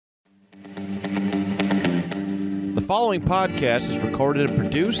following podcast is recorded and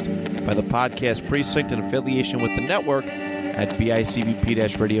produced by the Podcast Precinct in affiliation with the network at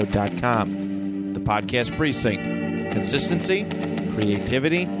bicbp-radio.com. The Podcast Precinct. Consistency,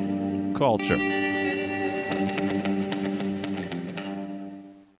 creativity, culture.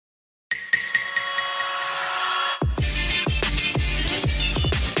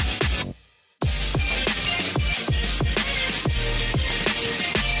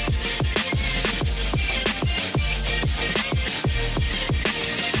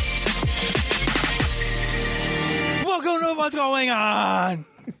 What's going on?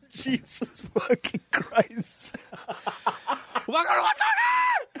 Jesus fucking Christ. Welcome to What's Going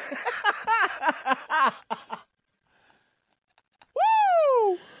On?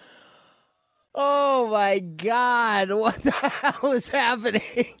 Woo! Oh my God. What the hell is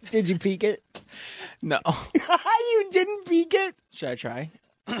happening? Did you peek it? No. You didn't peek it? Should I try?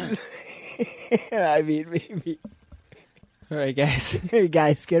 I mean, maybe. All right, guys. Hey,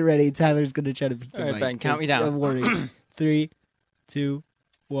 guys, get ready. Tyler's going to try to peek the All right, mic. Ben, count me down. I'm warning. 3, 2,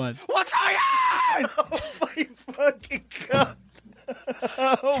 1. What's going on? Oh my fucking God.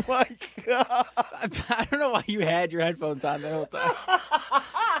 Oh my God. I don't know why you had your headphones on the whole time.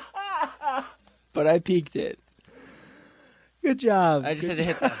 But I peeked it. Good job. I just had to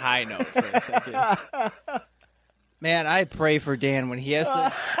hit the high note for a second. Man, I pray for Dan when he has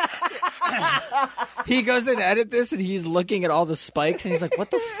to... He goes and edit this and he's looking at all the spikes and he's like, what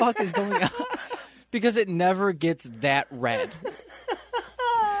the fuck is going on? Because it never gets that red.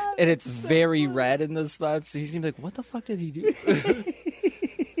 And it's very red in the spots. So he's going to be like, what the fuck did he do?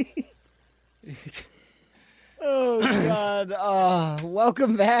 Oh, God. Oh,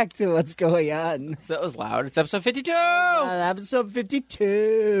 welcome back to What's Going On. So that was loud. It's episode 52! Episode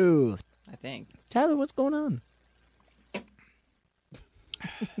 52. I think. Tyler, what's going on?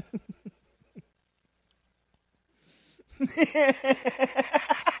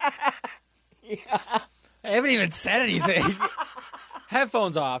 I haven't even said anything.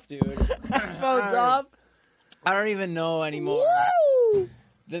 Headphones off, dude. Headphones off. I don't even know anymore. Woo!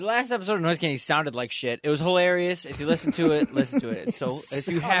 The last episode of Noise Candy sounded like shit. It was hilarious. If you listen to it, listen to it. So if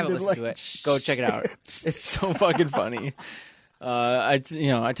you haven't listened to it, go check it out. It's so fucking funny. I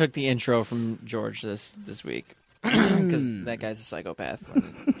took the intro from George this week because that guy's a psychopath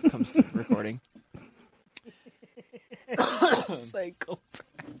when it comes to recording. Psychopath.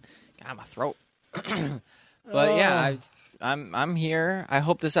 God, my throat. But yeah, I'm here. I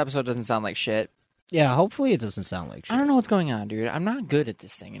hope this episode doesn't sound like shit. Yeah, hopefully it doesn't sound like shit. I don't know what's going on, dude. I'm not good at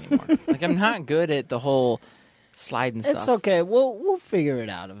this thing anymore. Like, I'm not good at the whole sliding stuff. It's okay. We'll figure it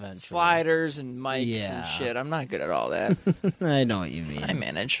out eventually. Sliders and mics and shit. I'm not good at all that. I know what you mean. I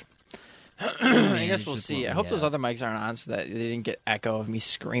manage. I guess we'll see. I hope those other mics aren't on so that they didn't get echo of me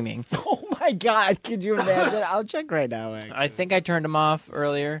screaming. Oh my God, could you imagine? I'll check right now, actually. I think I turned them off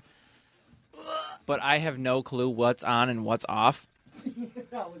earlier, but I have no clue what's on and what's off.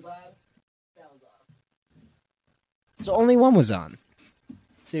 That was on. So only one was on.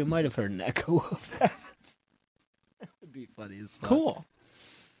 So you might have heard an echo of that. That would be funny as fuck. Cool.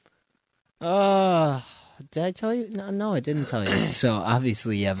 Did I tell you? No, I didn't tell you. So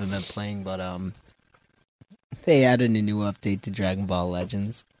obviously you haven't been playing, but they added a new update to Dragon Ball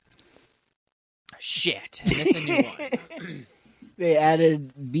Legends. Shit. And that's a new one. They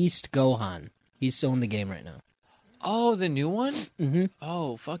added Beast Gohan. He's still in the game right now. Oh, the new one? Mm-hmm.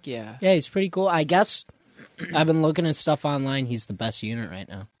 Oh, fuck yeah. Yeah, he's pretty cool. I guess I've been looking at stuff online. He's the best unit right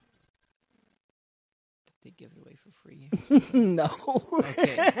now. They give it away for free. No.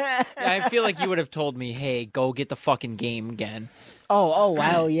 Okay. Yeah, I feel like you would have told me, hey, go get the fucking game again. Oh,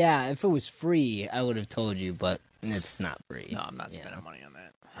 wow, yeah. If it was free, I would have told you, but it's not free. No, I'm not spending money on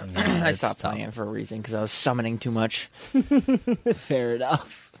that. Yeah, I stopped playing for a reason because I was summoning too much. Fair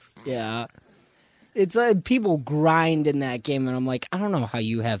enough. Yeah. It's like people grind in that game, and I'm like, I don't know how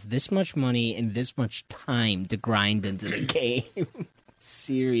you have this much money and this much time to grind into the game.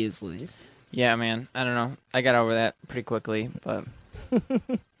 Seriously. Yeah, man. I don't know. I got over that pretty quickly, but...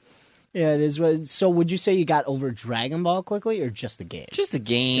 Yeah, it is. So would you say you got over Dragon Ball quickly, or just the game? Just the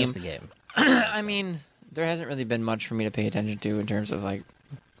game. Just the game. I mean, there hasn't really been much for me to pay attention to in terms of, like,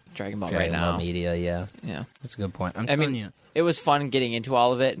 Dragon Ball right now. Ball media, yeah. Yeah. That's a good point. I mean, it was fun getting into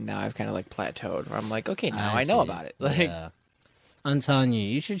all of it, and now I've kind of, like, plateaued, where I'm like, okay, now I know about it. Like, yeah. I'm telling you,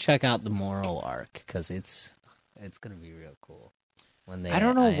 you should check out the Moral arc, because it's going to be real cool. when they. I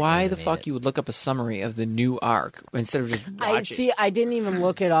don't know why the animate fuck it. you would look up a summary of the new arc instead of just watching. I didn't even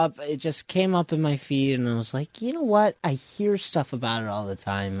look it up. It just came up in my feed, and I was like, you know what? I hear stuff about it all the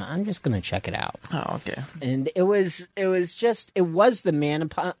time. I'm just gonna check it out. Oh, okay. And it was the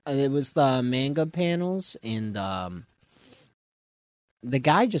manga panels, and the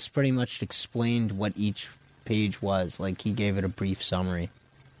guy just pretty much explained what each page was. Like, he gave it a brief summary.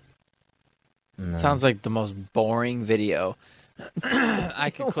 And, Sounds like the most boring video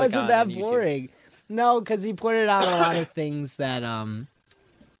I could it click wasn't on that YouTube. boring. No, because he pointed out a lot of things that I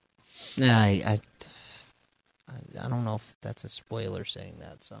don't know if that's a spoiler saying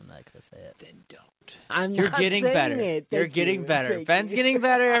that, so I'm not gonna say it. Then don't. I'm You're not getting saying better. it. You're Thank getting you. better. Thank Ben's you. getting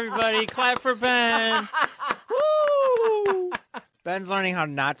better, everybody. Clap for Ben. Woo! Ben's learning how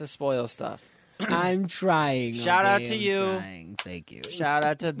not to spoil stuff. I'm trying. Shout out okay? to I'm you. trying. Thank you. Shout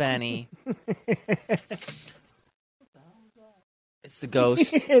out to Benny. It's the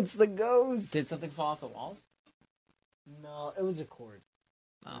ghost. It's the ghost. Did something fall off the walls? No, it was a cord.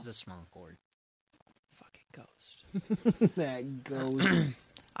 Oh. It was a small cord. Fucking ghost. That ghost.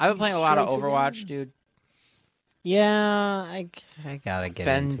 I've been playing a lot of Strikes Overwatch, again. dude. Yeah, I gotta get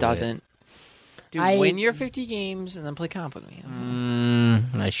Ben into doesn't. Dude, I- win your 50 games and then play comp with me.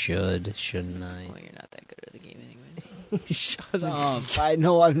 I should, shouldn't I? Well, you're not that good at the game anyway. Shut up. I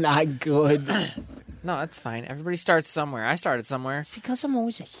know I'm not good. No, that's fine. Everybody starts somewhere. I started somewhere. It's because I'm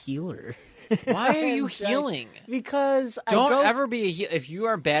always a healer. Why are you Exactly. healing? Because Don't ever be a healer. If you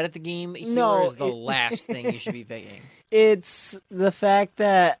are bad at the game, healer No, is the last thing you should be picking. It's the fact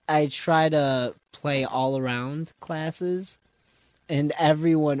that I try to play all around classes, and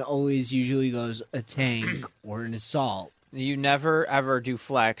everyone always usually goes a tank or an assault. You never, ever do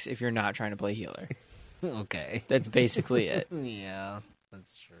flex if you're not trying to play healer. Okay. That's basically it. Yeah,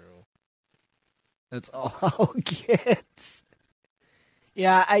 that's true. That's all I'll get.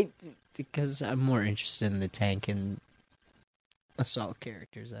 Yeah, because I'm more interested in the tank and assault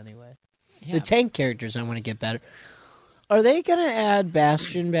characters anyway. Yeah. The tank characters I want to get better. Are they going to add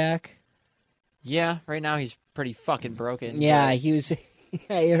Bastion back? Yeah, right now he's pretty fucking broken. Yeah, but he was.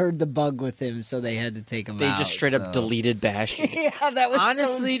 I heard the bug with him, so they had to take him they out. just straight up so. deleted Bastion. Yeah, that was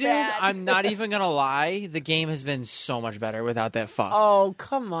Honestly, so dude, sad. I'm not even gonna lie. The game has been so much better without that fuck. Oh,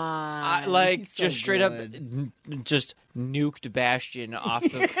 come on! Like, He's so just straight good. up, just nuked Bastion off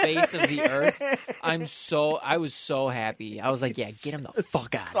the face of the earth. I was so happy. I was like, yeah, get him the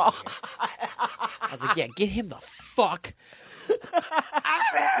fuck out of here. I was like, yeah, get him the fuck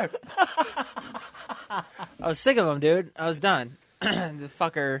out of here. I was sick of him, dude. I was done. The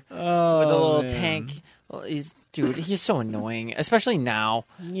fucker with a little tank. Well, he's so annoying, especially now.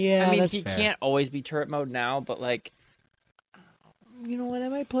 Yeah, I mean, that's he fair. can't always be turret mode now, but like, you know what? I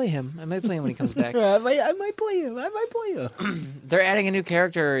might play him. I might play him when he comes back. I might play him. They're adding a new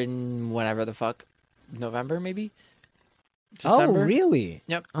character in whatever the fuck, November maybe. Oh, December? really?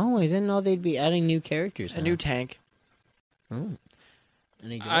 Yep. Oh, I didn't know they'd be adding new characters. A new tank. Oh.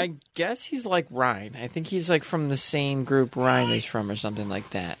 Any good? I guess he's like Ryan. I think he's like from the same group Ryan is from, or something like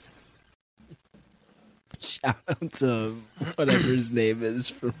that. Shout out to whatever his name is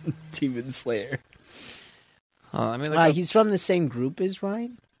from Demon Slayer. Let me look up. He's from the same group as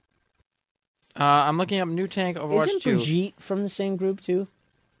Ryan? I'm looking up new tank Overwatch Isn't 2. Brigitte from the same group too?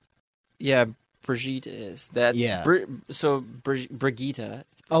 Yeah, Brigitte is. That's Yeah. Brigitte.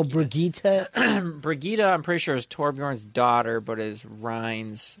 Oh, Brigitte. Brigitte, I'm pretty sure is Torbjorn's daughter, but is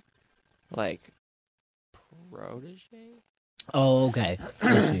Ryan's like protege. Oh, okay.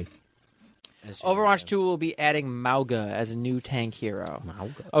 I see. Overwatch 2 will be adding Mauga as a new tank hero.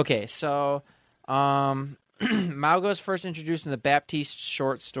 Mauga. Okay, so Mauga is first introduced in the Baptiste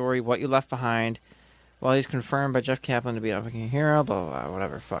short story "What You Left Behind." While he's confirmed by Jeff Kaplan to be a fucking hero, blah blah blah,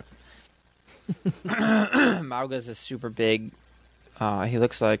 whatever. Fuck. Mauga is a super big. He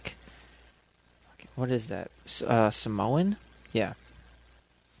looks like. What is that? Samoan? Yeah.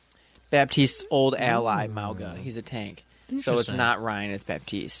 Baptiste's old ally, Mauga. He's a tank. So it's Interesting. not Ryan, it's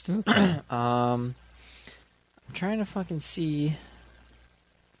Baptiste. Okay. I'm trying to fucking see.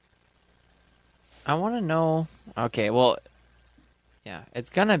 I want to know. Okay, well, yeah, it's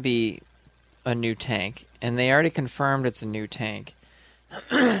gonna be a new tank, and they already confirmed it's a new tank.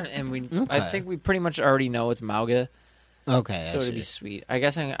 And I Okay. think we pretty much already know it's Mauga, Okay. so it'd be sweet. I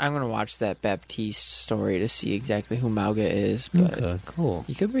guess I'm gonna watch that Baptiste story to see exactly who Mauga is, but Okay, cool.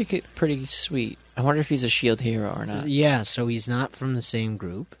 he could be pretty sweet. I wonder if he's a shield hero or not. Yeah, so he's not from the same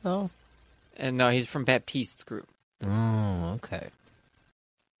group, though? And no, he's from Baptiste's group. Oh, okay.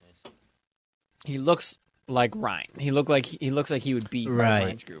 He looks like Ryan. He looks like he would be part of Right.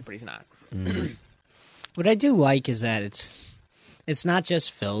 Ryan's group, but he's not. What I do like is that It's not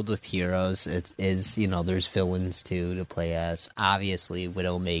just filled with heroes. It is, there's villains too to play as. Obviously,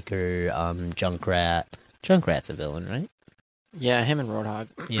 Widowmaker, Junkrat. Junkrat's a villain, right? Yeah, him and Roadhog.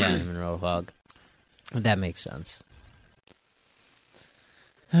 Yeah, him and Roadhog. That makes sense.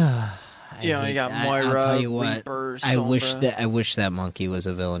 You got Moira, I'll tell you what. Reaper, I Sombra. wish that monkey was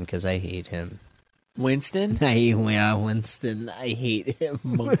a villain because I hate him. Winston? Winston. I hate him.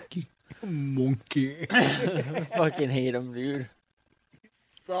 Monkey. I fucking hate him, dude.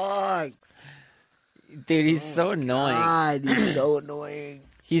 Sucks. Dude, he's so annoying. God, he's so annoying.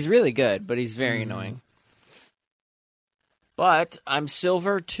 He's really good, but he's very annoying. But I'm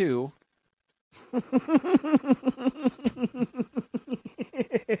silver 2.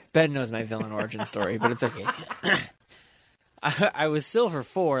 Ben knows my villain origin story, but it's okay. I was silver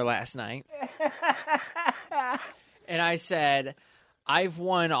 4 last night. And I said, I've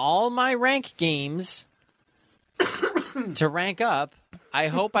won all my rank games to rank up. I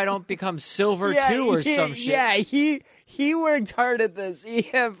hope I don't become silver 2 or some shit. Yeah, he worked hard at this.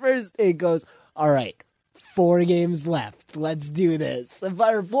 First it goes, all right, 4 games left. Let's do this.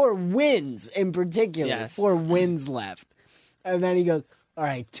 Or 4 wins in particular. Yes. 4 wins left. And then he goes, all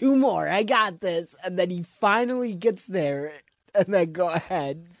right, 2 more. I got this. And then he finally gets there. And then go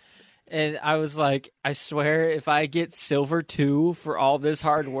ahead. And I was like, I swear, if I get silver 2 for all this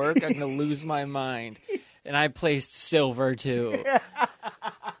hard work, I'm going to lose my mind. And I placed silver 2.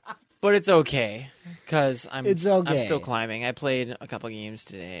 But it's okay, because I'm still climbing. I played a couple games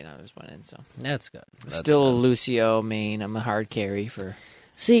today, and I was winning, so. That's good. Still a Lucio main. I'm a hard carry for...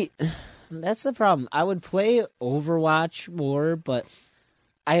 See, that's the problem. I would play Overwatch more, but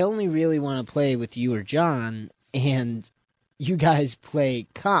I only really want to play with you or John, and you guys play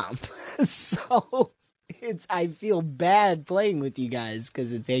comp. So I feel bad playing with you guys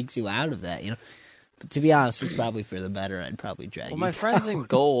because it takes you out of that, But to be honest, it's probably for the better. I'd probably drag you my down. friend's in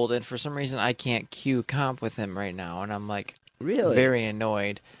gold, and for some reason I can't queue comp with him right now, and I'm like very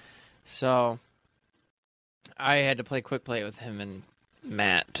annoyed. So I had to play quick play with him and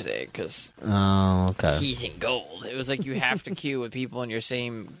Matt today because he's in gold. It was like you have to queue with people in your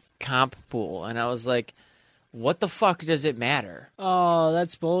same comp pool, and I was like, what the fuck does it matter? Oh,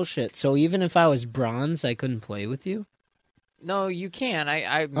 that's bullshit. So even if I was bronze, I couldn't play with you? No, you can.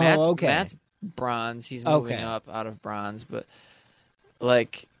 Matt's bronze. He's moving up out of bronze, but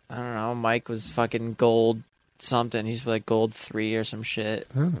like I don't know. Mike was fucking gold something. He's like gold 3 or some shit.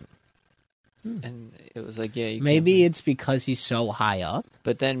 And it was like, yeah, maybe it's because he's so high up.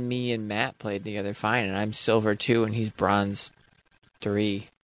 But then me and Matt played together fine, and I'm silver 2, and he's bronze 3.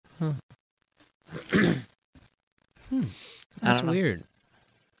 That's weird.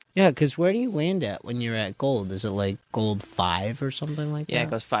 Yeah, because where do you land at when you're at gold? Is it like gold 5 or something like that? Yeah,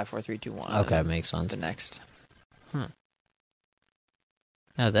 it goes 5, 4, 3, 2, 1. Okay, makes sense. The next.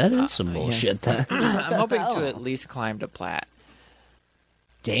 Yeah, that is some bullshit. Yeah. I'm hoping to at least climb to plat.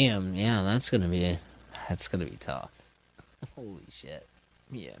 Damn, yeah, that's gonna be tough. Holy shit.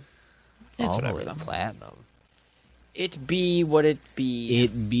 Yeah. It's whatever. Platinum. It be what it be.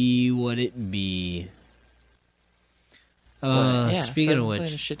 It be what it be. Speaking of which,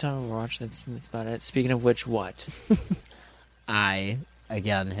 playing a shit ton of Overwatch. That's about it. Speaking of which, what? I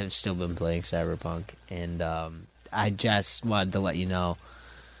again have still been playing Cyberpunk, and I just wanted to let you know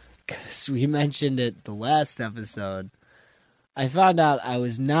because we mentioned it the last episode. I found out I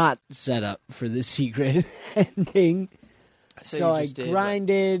was not set up for the secret ending, so I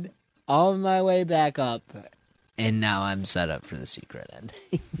grinded all my way back up. And now I'm set up for the secret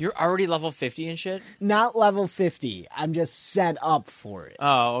ending. You're already level 50 and shit? Not level 50. I'm just set up for it.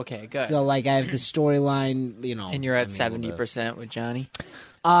 Oh, okay, good. So, like, I have the storyline, And you're at 70% with Johnny?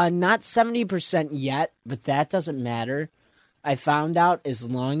 Not 70% yet, but that doesn't matter. I found out as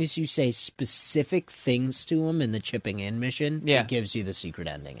long as you say specific things to him in the chipping in mission, it gives you the secret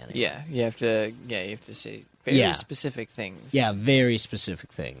ending anyway. Yeah, you have to say very specific things. Yeah, very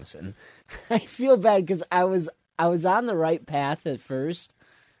specific things. And I feel bad because I was on the right path at first.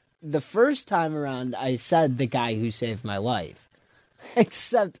 The first time around, I said the guy who saved my life.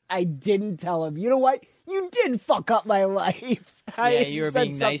 Except I didn't tell him, you know what? You did fuck up my life. You were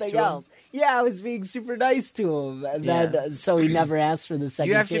being nice to him? Yeah, I was being super nice to him. And then, so he never asked for the second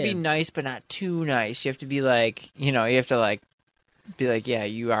You have chance. to be nice, but not too nice. You have to be like, you have to be like, yeah,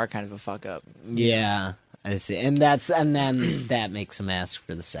 you are kind of a fuck up. Yeah, I see. And then that makes him ask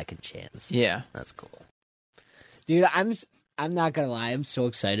for the second chance. Yeah. That's cool. Dude, I'm not gonna lie, I'm so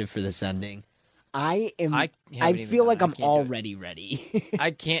excited for this ending. I feel like I'm already ready.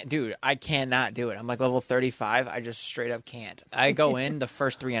 I cannot do it. I'm like level 35. I just straight up can't. I go in, the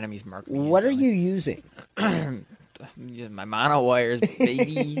first 3 enemies mark me. What are you using? I'm using my mono wires,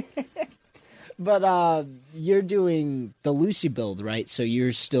 baby. But you're doing the Lucy build, right? So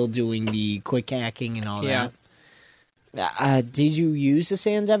you're still doing the quick hacking and all that. Did you use the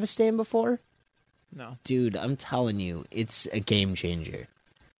Sand Devastation before? No. Dude, I'm telling you, it's a game changer.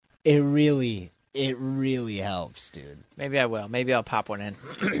 It really helps, dude. Maybe I will. Maybe I'll pop one in.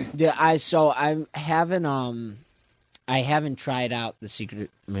 Yeah, I haven't tried out the secret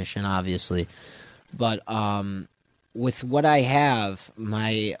mission, obviously, but with what I have,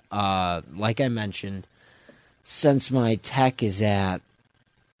 my like I mentioned, since my tech is at,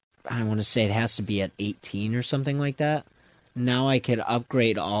 I want to say it has to be at 18 or something like that. Now I could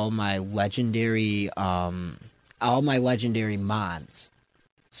upgrade all my legendary mods.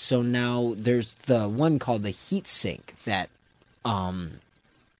 So now there's the one called the Heat Sink that I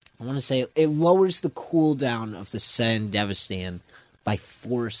want to say it lowers the cooldown of the Sand Devastation by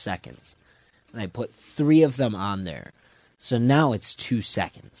 4 seconds. And I put 3 of them on there. So now it's 2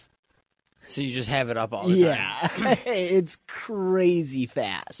 seconds. So you just have it up all the time. Yeah. It's crazy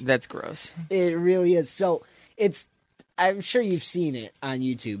fast. That's gross. It really is. So I'm sure you've seen it on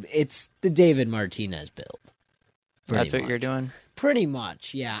YouTube. It's the David Martinez build. That's what you're doing? Pretty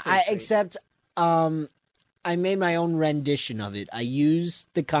much, yeah. Except I made my own rendition of it. I used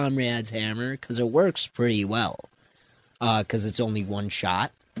the Comrade's hammer because it works pretty well. Because it's only one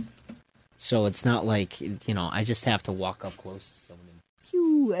shot. So it's not like, I just have to walk up close to someone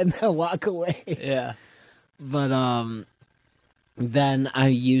and then walk away. Yeah. But then I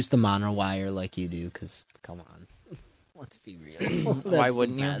use the mono wire like you do, because, come on. Let's be real. Why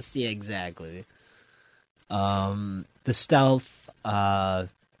wouldn't you? Yeah, exactly. The stealth, the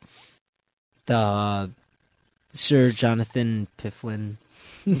Sir Jonathan Pifflin.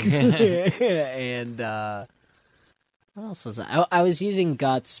 And what else was that? I was using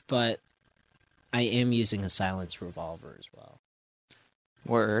Guts, but I am using a silenced revolver as well.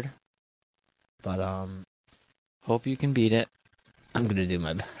 Word. But hope you can beat it. I'm gonna do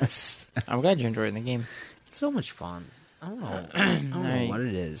my best. I'm glad you're enjoying the game. It's so much fun. I don't know. I don't know what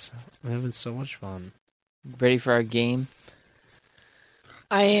it is. I'm having so much fun. Ready for our game?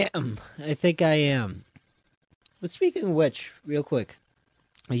 I am. I think I am. But speaking of which, real quick,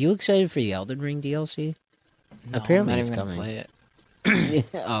 are you excited for the Elden Ring DLC? No, Apparently I'm not it's even coming. Gonna play it.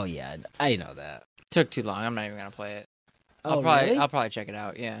 Oh yeah, I know that. Took too long. I'm not even gonna play it. Really? I'll probably check it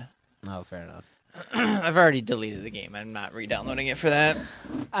out. Yeah. No, fair enough. I've already deleted the game. I'm not re-downloading it for that.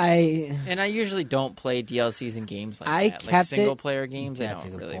 And I usually don't play DLCs in games like that. Like single player games, I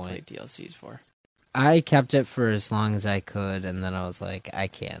don't really play DLCs for. I kept it for as long as I could, and then I was like, I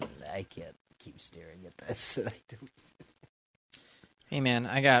can't keep staring at this. Hey man,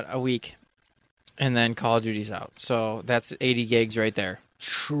 I got a week, and then Call of Duty's out, so that's 80 gigs right there.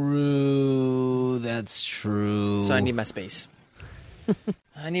 True, that's true. So I need my space.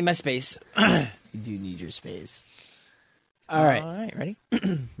 I need my space. You do need your space. All right, ready?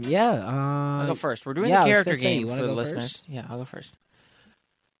 Yeah, I'll go first. We're doing the character game for the listeners. First? Yeah, I'll go first.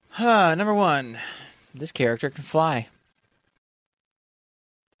 Number 1. This character can fly.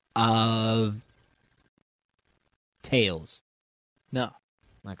 Tails. No.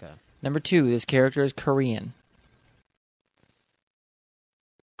 Okay. Number 2. This character is Korean.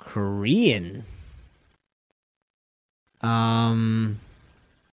 Korean.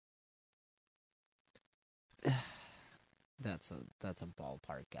 That's a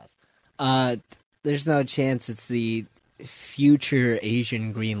ballpark guess. There's no chance it's the future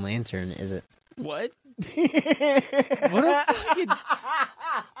Asian Green Lantern, is it? What? What a fucking...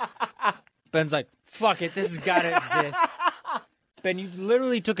 Ben's like, fuck it, this has got to exist. Ben, you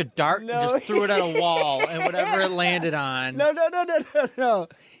literally took a dart and just threw it at a wall, and whatever it landed on. No.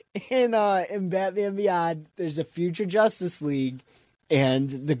 In Batman Beyond, there's a future Justice League,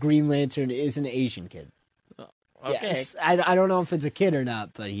 and the Green Lantern is an Asian kid. Okay. Yes. I don't know if it's a kid or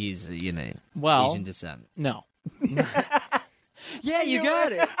not, but he's, Asian descent. No. Yeah, you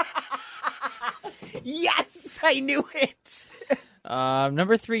got it. Yes, I knew it.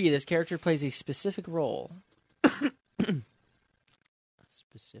 Number 3, this character plays a specific role.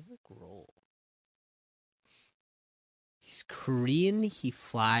 Specific role. He's Korean, he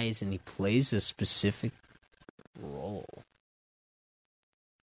flies, and he plays a specific role.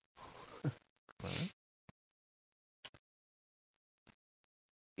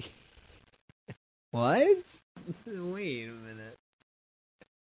 What? Wait a minute.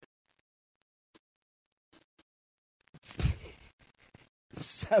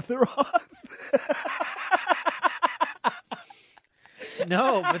 Sephiroth?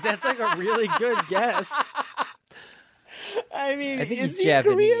 No, but that's like a really good guess. I mean, I think is he's he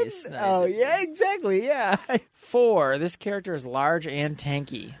Japanese. Korean? Oh, yeah, exactly, yeah. 4. This character is large and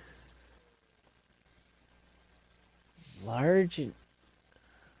tanky. Large.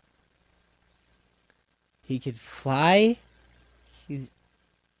 He could fly. He's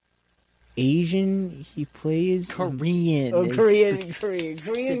Asian. He plays Korean. Korean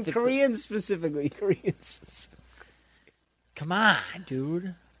specifically. Come on,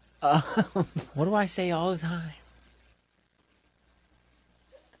 dude. What do I say all the time?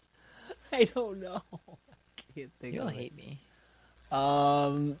 I don't know. I can't think. You'll of hate me.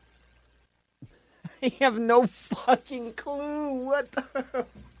 I have no fucking clue. What the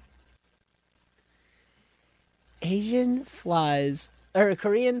Asian flies or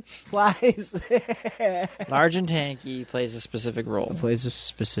Korean flies. Large and tanky, plays a specific role. Plays a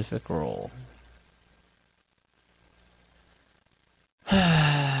specific role.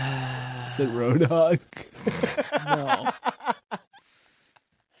 Is it Roadhog? No.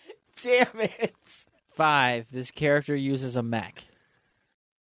 Damn it. 5. This character uses a mech.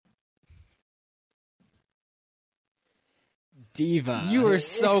 Diva. You were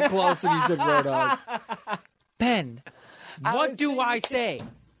so close when you said Roadhog. Ben, what do I say?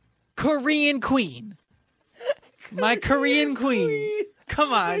 Korean Queen. My Korean Queen.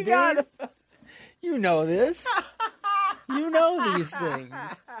 Come on, dude. You know this. You know these things.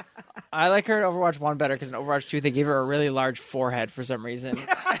 I like her in Overwatch 1 better because in Overwatch 2 they gave her a really large forehead for some reason.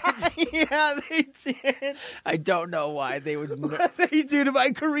 Yeah, they did. I don't know why they would. What they do to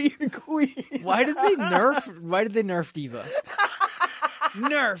my Korean Queen? Why did they nerf Diva?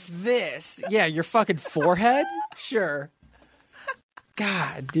 Nerf this. Yeah, your fucking forehead? Sure.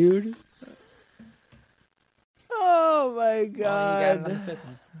 God, dude. Oh my Well, you got god. another 5th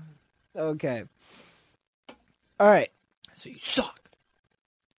one. Okay. All right. So you suck.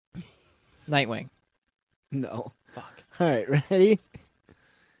 Nightwing. No. Fuck. All right, ready?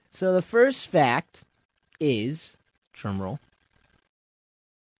 So the first fact is drumroll.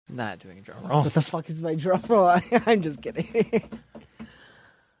 Not doing a drum roll. What the fuck is my drumroll? I'm just kidding.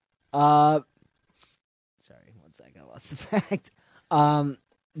 Sorry, one sec. I lost the fact.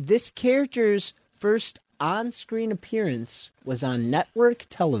 This character's first on-screen appearance was on network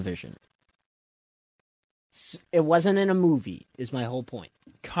television. It wasn't in a movie, is my whole point.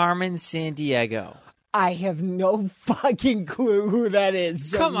 Carmen Sandiego. I have no fucking clue who that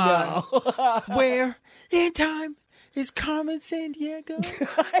is. So Come on. no. Where in time is Carmen Sandiego?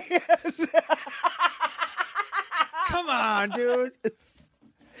 Come on, dude.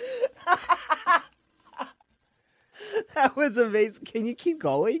 That was amazing. Can you keep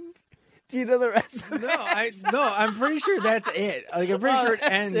going? Do you know the rest of it? No, I'm pretty sure that's it. Like, I'm pretty sure it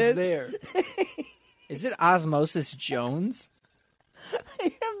ends there. Is it Osmosis Jones? I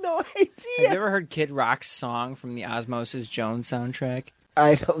have no idea. Have you ever heard Kid Rock's song from the Osmosis Jones soundtrack?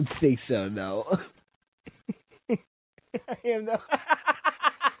 I don't think so, no. I have no...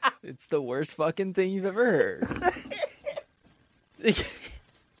 It's the worst fucking thing you've ever heard.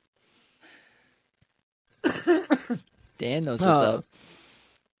 Dan knows what's up.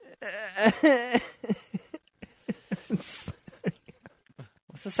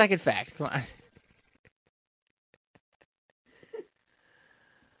 What's the second fact? Come on.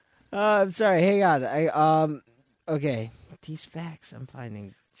 I'm sorry. Hang on. Okay. These facts I'm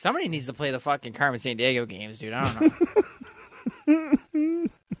finding. Somebody needs to play the fucking Carmen Sandiego games, dude. I don't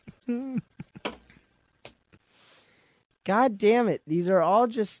know. God damn it. These are all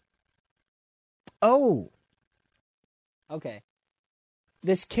just... Oh. Okay.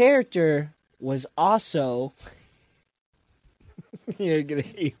 This character was also... You're going to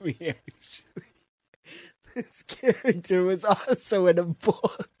hate me, actually. This character was also in a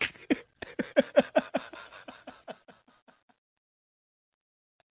book.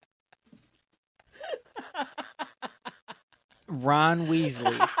 Ron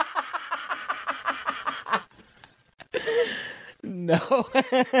Weasley. No.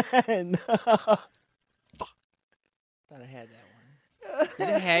 No. Thought I had that one. Is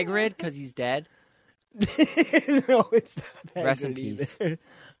it Hagrid because he's dead? No, it's not Hagrid. Rest in peace.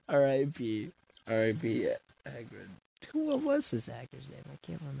 R.I.P. R.I.P. Hagrid. What was his actor's name? I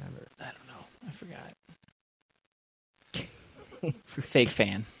can't remember. I don't know. I forgot. Fake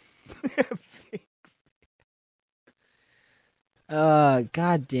fan.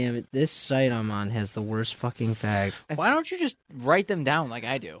 God damn it. This site I'm on has the worst fucking facts. Why don't you just write them down like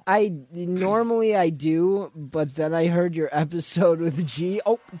I do? Normally I do, but then I heard your episode with G.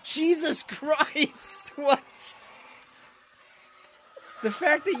 Oh, Jesus Christ. What? The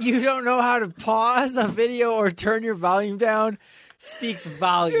fact that you don't know how to pause a video or turn your volume down speaks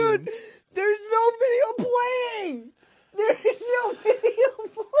volumes. Dude, there's no video playing. There's no video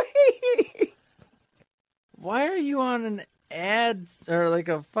playing. Why are you on an ad or like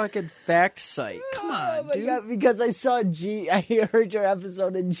a fucking fact site? Come on, my dude. God, because I saw I heard your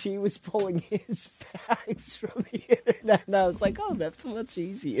episode and G was pulling his facts from the internet, and I was like, oh, that's much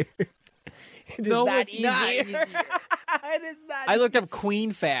easier. It is No, not it's not easier. easier. It is not. I looked up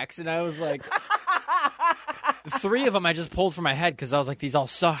Queen facts, and I was like, 3 of them I just pulled from my head because I was like, these all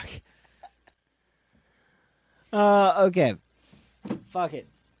suck. Okay. Fuck it.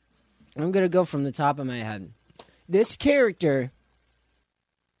 I'm gonna go from the top of my head. This character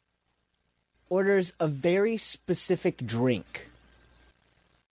orders a very specific drink.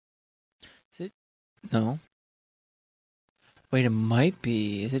 Is it? No. Wait, it might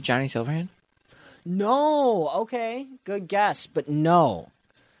be. Is it Johnny Silverhand? No. Okay. Good guess, but no.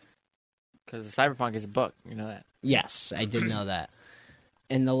 Because Cyberpunk is a book. You know that. Yes, I did know that.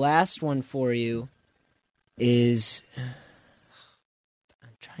 And the last one for you is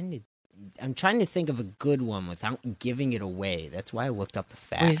I'm trying to think of a good one without giving it away. That's why I looked up the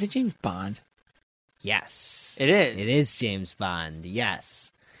fact. Wait, is it James Bond? Yes. It is. It is James Bond.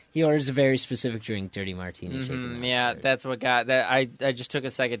 Yes. He orders a very specific drink, dirty martini. shaken Yeah, Mustard. that's what got that. I just took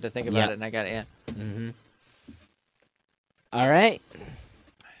a second to think about it, and I got it. Yeah. Mm-hmm. All right.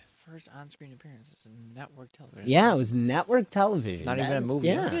 First on-screen appearance was in network television. Yeah, it was network television. Not even a movie.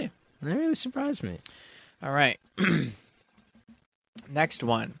 Yeah. Okay. That really surprised me. All right. Next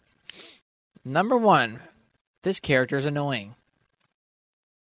one. Number 1. This character is annoying.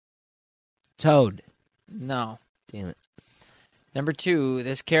 Toad. No. Damn it. Number 2.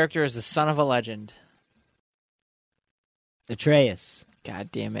 This character is the son of a legend. Atreus.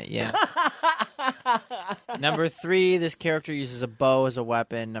 God damn it, yeah. Number 3. This character uses a bow as a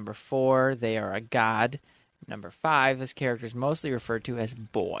weapon. Number 4. They are a god. Number 5. This character is mostly referred to as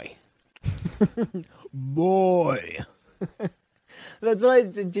boy. Boy. That's why.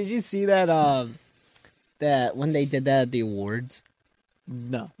 Did you see that? That when they did that at the awards,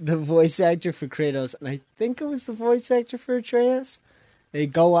 No. the voice actor for Kratos, and I think it was the voice actor for Atreus, they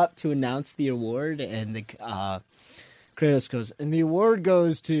go up to announce the award, and the Kratos goes, and the award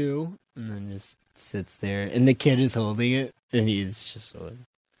goes to, and then just sits there, and the kid is holding it, and he's just, and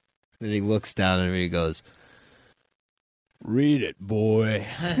then he looks down and he goes, "Read it, boy."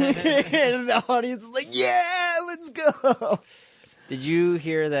 And the audience is like, "Yeah, let's go." Did you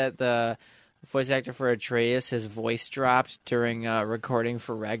hear that the voice actor for Atreus, his voice dropped during recording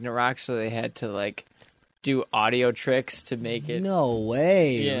for Ragnarok, so they had to like do audio tricks to make it? No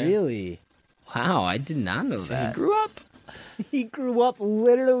way, Yeah. really? Wow, I did not know So that. he grew up. He grew up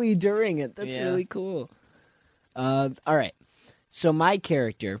literally during it. That's Yeah. really cool. All right. So my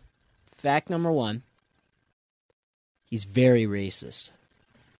character, fact number 1, he's very racist.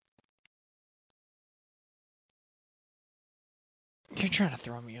 You're trying to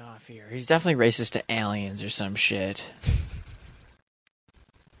throw me off here. He's definitely racist to aliens or some shit.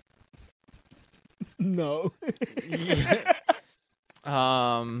 No.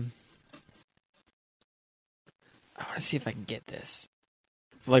 I want to see if I can get this,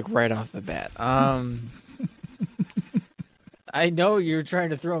 like right off the bat. I know you're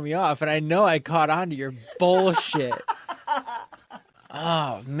trying to throw me off, and I know I caught on to your bullshit.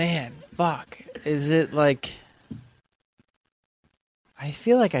 Oh man, fuck! Is it like? I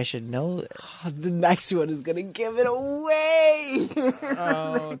feel like I should know this. The next one is gonna give it away.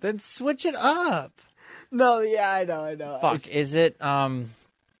 Oh, then switch it up. No, yeah, I know. Fuck, is it? I don't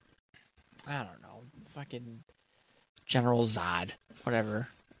know. Fucking General Zod, whatever.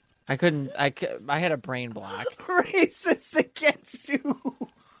 I had a brain block. Racist against you.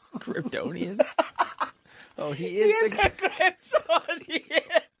 Kryptonians. Oh, he He is. is a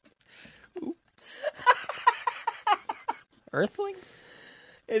Kryptonian. Earthlings.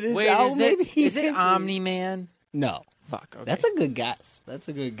 It is. Wait, oh, maybe he is it Omni-Man? No. Fuck. Okay. That's a good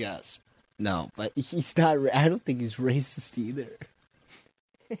guess. No, but he's not. I don't think he's racist either.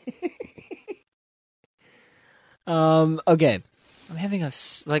 Okay. I'm having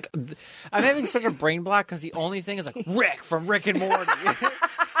I'm having such a brain block because the only thing is like Rick from Rick and Morty,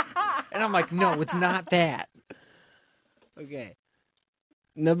 and I'm like, no, it's not that. Okay.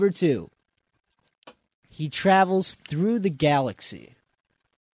 Number 2. He travels through the galaxy.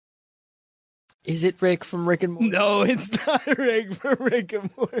 Is it Rick from Rick and Morty? No, it's not Rick from Rick and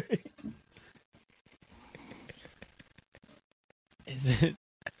Morty. Is it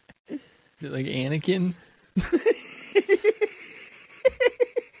like Anakin?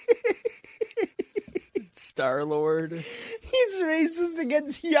 Star-Lord? He's racist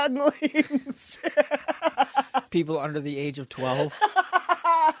against younglings. People under the age of 12?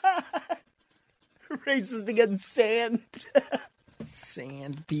 Racist against sand.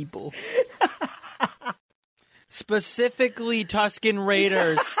 Sand people. Specifically Tusken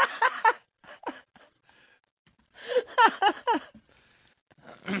Raiders.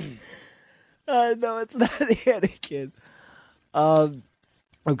 No, it's not Anakin.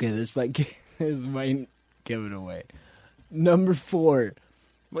 Okay, this might give it away. Number 4.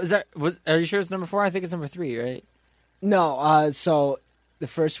 Are you sure it's number 4? I think it's number 3, right? No, so the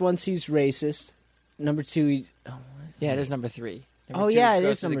first one he's racist. Number 2, Yeah, it is number 3. Oh, yeah, it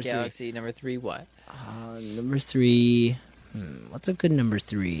is number 3. Galaxy. Number 3, what? Number 3. What's a good number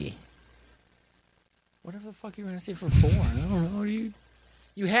 3? Whatever the fuck you were going to say for 4? I don't know. You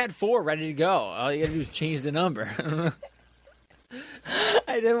had 4 ready to go. All you got to do is change the number.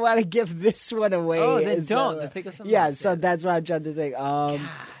 I didn't want to give this one away. Oh, then don't. Then think of something else. So that's what I'm trying to think. God.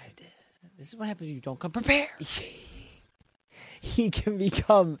 This is what happens when you don't come prepared. He can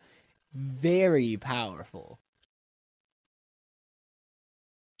become very powerful.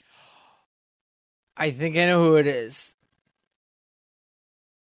 I think I know who it is.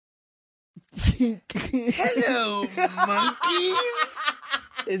 Hello, monkeys.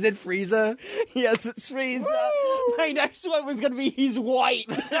 Is it Frieza? Yes, it's Frieza. Woo! My next one was going to be he's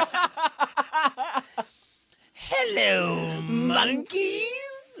white. Hello, monkeys.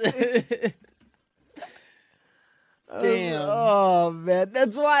 Damn. Oh, man.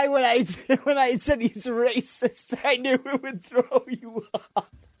 That's why when I said he's racist, I knew it would throw you off.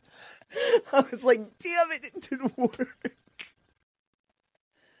 I was like, damn it, it didn't work.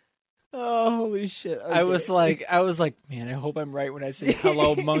 Oh, holy shit. Okay. I was like, man, I hope I'm right when I say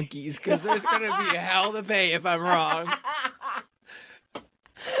hello, monkeys, because there's going to be hell to pay if I'm wrong.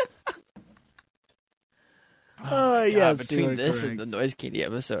 Oh, yeah. Between this and the Noise Candy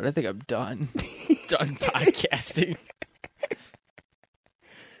episode, I think I'm done. Done podcasting.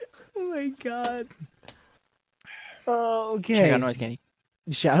 Oh, my God. Oh, okay. Check out Noise Candy.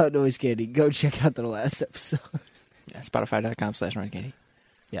 Shout out Noise Candy. Go check out the last episode. Yeah, Spotify.com/Noise Candy.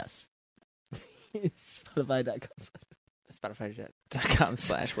 Yes. Spotify.com.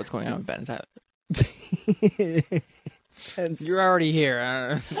 Spotify.com/what's going on with Ben and Tyler. You're already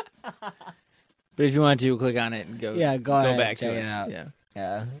here. But if you want to, click on it and go. Yeah, go ahead, back check to it us. out.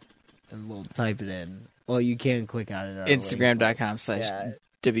 Yeah. And we'll type it in. Well, you can click on it.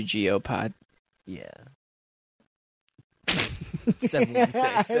 Instagram.com/WGOpod. Yeah. 716.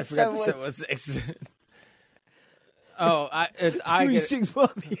 I forgot the 716. Oh, I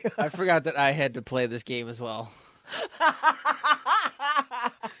forgot that I had to play this game as well. All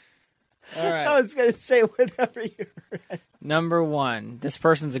right. I was going to say whenever you're ready. Number 1. This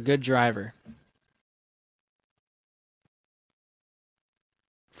person's a good driver.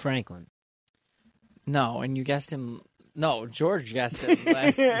 Franklin. No, and you guessed him. No, George guessed him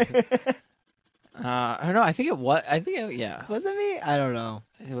last. I don't know. I think it was. Yeah. Was it me? I don't know.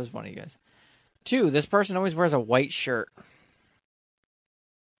 It was one of you guys. 2. This person always wears a white shirt.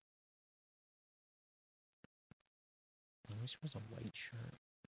 Always wears a white shirt.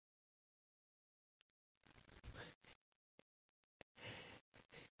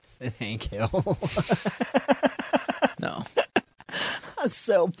 Is it Hank Hill? No.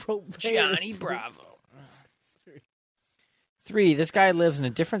 So propane. Johnny Bravo. 3. This guy lives in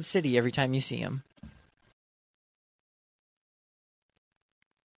a different city every time you see him.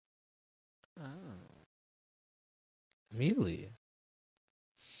 Oh. Really?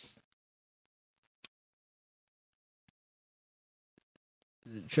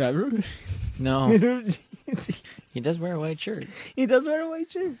 Is it Trevor? No. He does wear a white shirt. He does wear a white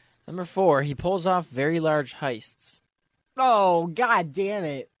shirt. Number 4. He pulls off very large heists. Oh, god damn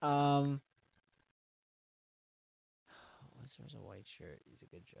it. This was a white shirt. He's a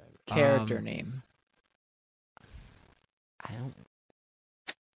good driver. Character name. I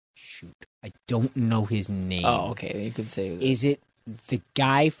don't know his name. Oh, okay. You could say that. Is it the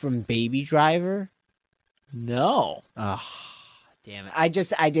guy from Baby Driver? No. Oh, damn it. I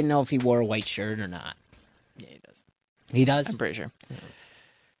didn't know if he wore a white shirt or not. Yeah, he does. He does? I'm pretty sure.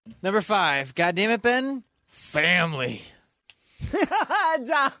 Number 5. God damn it, Ben. Family.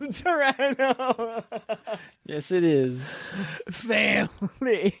 Dom Toretto. Yes, it is.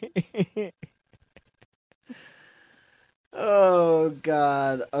 Family. Oh,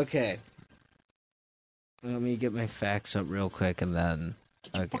 God. Okay. Let me get my facts up real quick and then...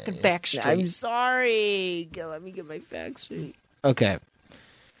 Okay. Fucking facts straight. I'm sorry. Let me get my facts straight. Okay.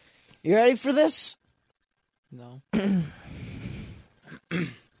 You ready for this? No.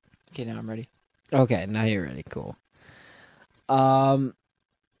 Okay, now I'm ready. Okay, now you're ready. Cool.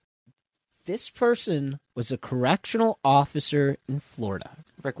 This person was a correctional officer in Florida.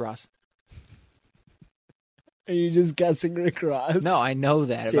 Rick Ross. Are you just guessing Rick Ross? No, I know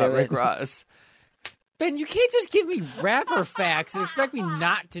that Damn about it. Rick Ross. Ben, you can't just give me rapper facts and expect me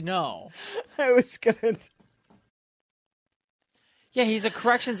not to know. I was gonna. Yeah, he's a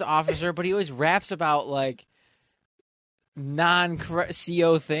corrections officer, but he always raps about like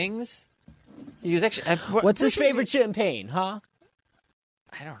non-CO things. He was actually. What's his favorite champagne, huh?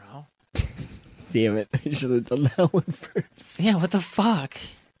 I don't know. Damn it! I should have done that one first. Yeah, what the fuck?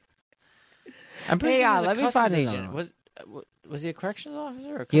 I'm pretty Hey, sure he was let a me find customs it. agent. Was he a corrections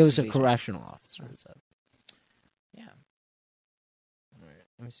officer? Or a He was a customs agent? correctional officer. Yeah. All right,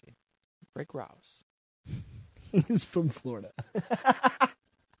 let me see. Rick Rouse. He's from Florida.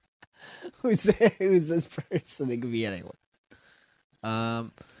 Who's this person? It could be anyone. Oh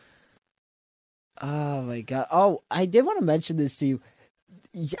my god. Oh, I did want to mention this to you.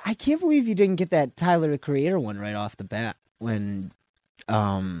 I can't believe you didn't get that Tyler the Creator one right off the bat when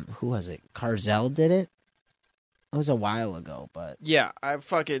who was it? Carzell did it? It was a while ago, but Yeah, I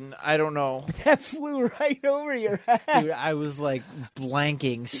don't know. that flew right over your head. Dude, I was like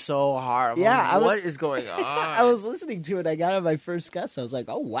blanking so hard. I'm Yeah, like, what is going on? I was listening to it. I got on my first guess. I was like,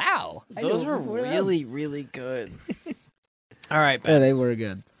 "Oh wow, Those were really, really good. All right, Yeah, Ben. they were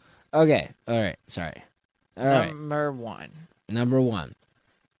good." Okay, all right. Sorry. All right, Number one. number one.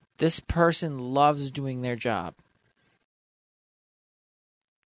 This person loves doing their job.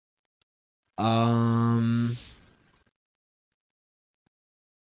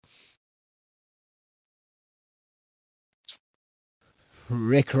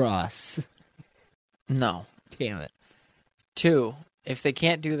 Rick Ross. No. Damn it. 2, if they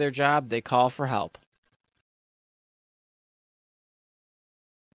can't do their job, they call for help.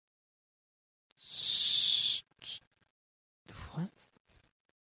 What?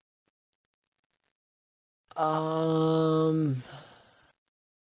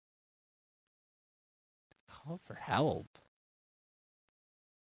 Call for help.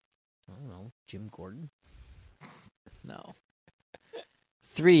 I don't know. Jim Gordon. No.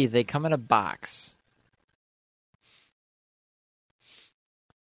 3, they come in a box.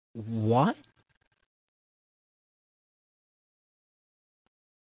 What?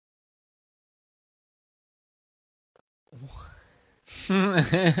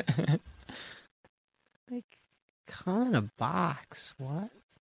 Like, come in a box. What?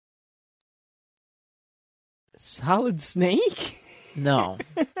 Solid Snake? No.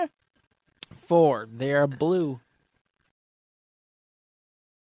 4, they are blue.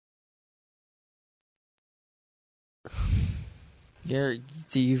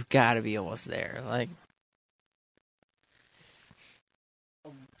 You've got to be almost there. Like,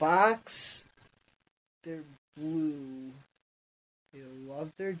 Box. They're blue. They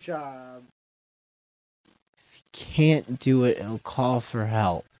love their job. If you can't do it, he'll call for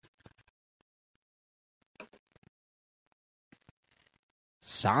help.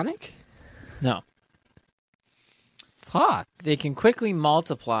 Sonic? no. Fuck. They can quickly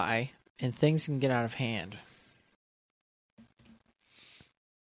multiply, and things can get out of hand.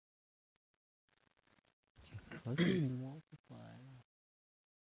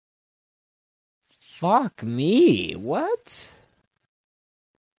 Fuck me. What?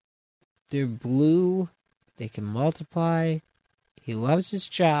 They're blue. They can multiply. He loves his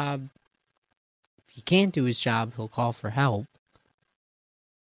job. If he can't do his job, he'll call for help.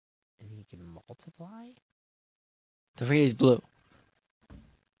 And he can multiply? The 3 is blue.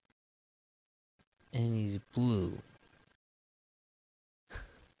 And he's blue.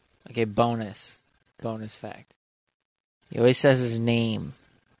 Okay, bonus fact. He always says his name.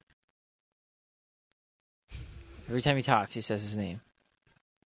 Every time he talks, he says his name.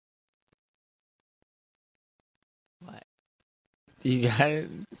 What? You got it?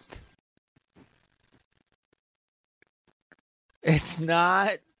 It's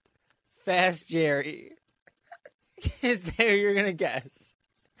not Fast Jerry. Is there you're gonna guess?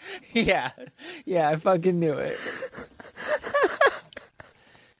 Yeah, I fucking knew it.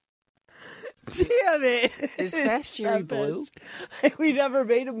 Damn it! Is Fast Jerry blue? We never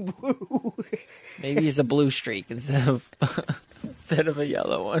made him blue. Maybe he's a blue streak instead of a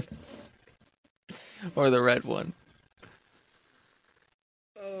yellow one, or the red one.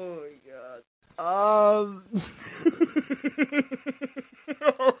 Oh my god. All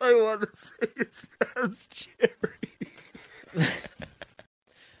I want to say is Fast Jerry.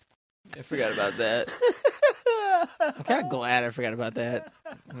 I forgot about that. I'm kind of glad I forgot about that.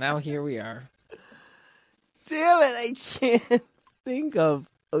 Now here we are. Damn it, I can't think of.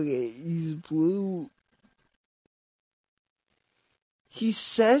 Okay, he's blue. He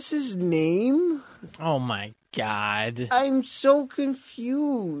says his name? Oh my god. I'm so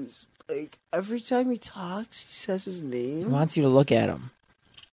confused. Like, every time he talks, he says his He name. wants you to look at him.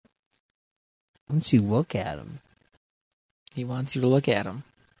 Once you look at him. He wants you to look at him.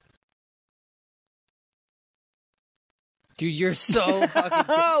 Dude, you're so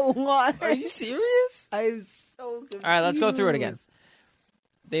fucking... What? Are you serious? I'm so confused. All right, let's go through it again.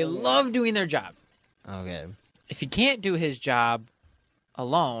 They love doing their job. Okay. If he can't do his job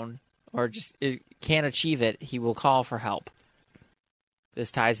alone or just can't achieve it, he will call for help.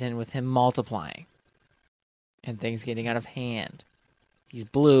 This ties in with him multiplying and things getting out of hand. He's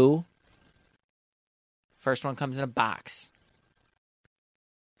blue. First one comes in a box.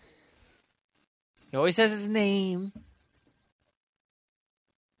 He always says his name.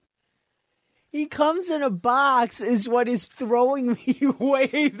 He comes in a box is what is throwing me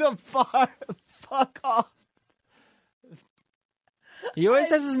way the fuck off. He always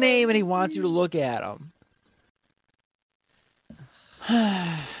says his name and he wants you to look at him. All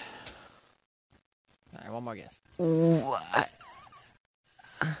right, one more guess. What?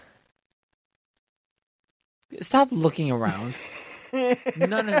 Stop looking around.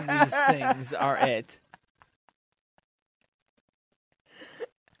 None of these things are it.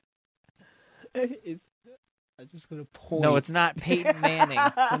 I'm just gonna point. No, it's not Peyton Manning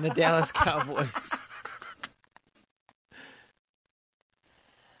from the Dallas Cowboys.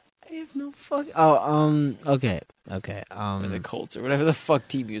 I have no fuck. Oh, okay. Or the Colts or whatever the fuck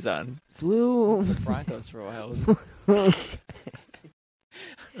team he was on. Blue. The Broncos for a while.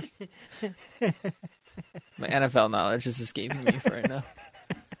 My NFL knowledge is escaping me for right now.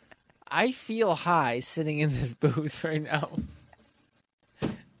 I feel high sitting in this booth right now.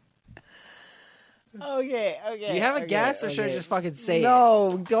 Okay. Do you have a guess, or should I just fucking say it?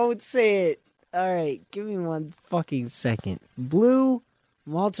 No, don't say it. All right, give me one fucking second. Blue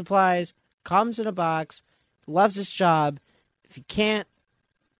multiplies, comes in a box, loves his job. If he can't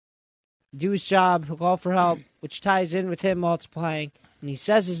do his job, he'll call for help, which ties in with him multiplying. And he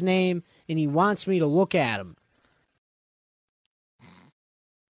says his name, and he wants me to look at him.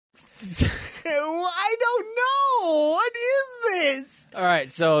 I don't know. What is this? All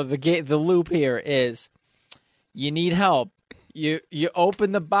right, so the loop here is you need help. You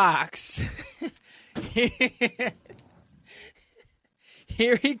open the box.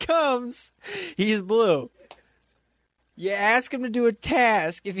 Here he comes. He's blue. You ask him to do a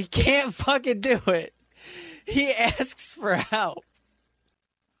task. If he can't fucking do it, he asks for help.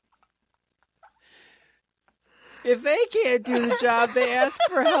 If they can't do the job, they ask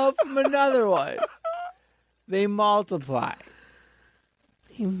for help from another one. They multiply.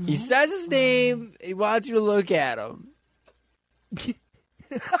 He says his name. He wants you to look at him.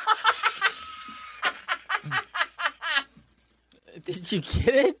 Did you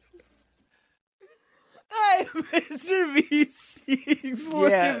get it? Hi, Mr. V6.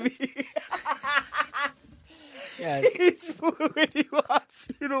 Look at me. Yeah. He's blue and he wants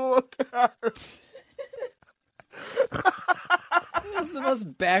you to look at him. That's the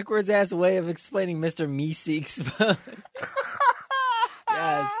most backwards ass way of explaining Mr. Meeseeks.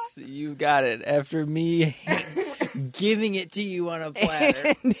 Yes, you got it. After me giving it to you on a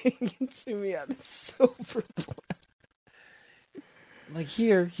platter. Handing it to me on a silver platter. Like,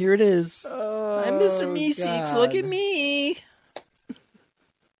 here it is. I'm Mr. Meeseeks. Look at me.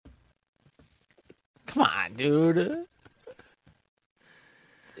 Come on, dude.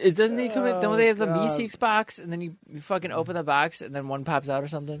 Doesn't he come in? Don't they have the Meeseeks box, and then you fucking open the box, and then one pops out or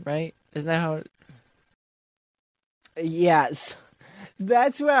something, right? Isn't that how? Yes.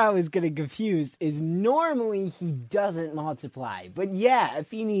 That's where I was getting confused, is normally he doesn't multiply. But yeah,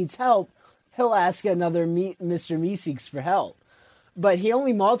 if he needs help, he'll ask another Mr. Meeseeks for help. But he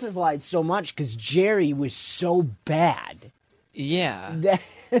only multiplied so much because Jerry was so bad. Yeah.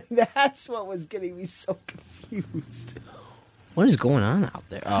 That's what was getting me so confused. What is going on out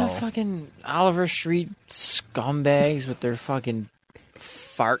there? The fucking Oliver Street scumbags with their fucking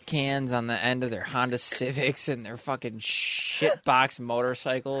fart cans on the end of their Honda Civics and their fucking shitbox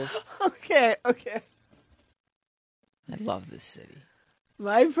motorcycles. Okay. I love this city.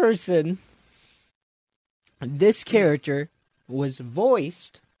 My person, this character was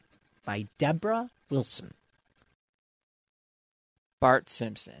voiced by Deborah Wilson. Bart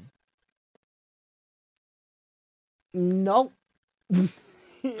Simpson. Nope.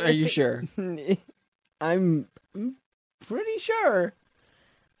 Are you sure? I'm pretty sure.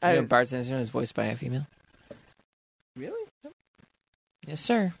 You know Bart Simpson is voiced by a female? Really? Yes,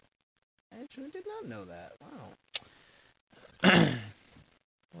 sir. I actually did not know that. Wow.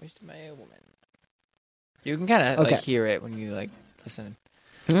 Voiced by a woman. You can kind of like hear it when you like listen.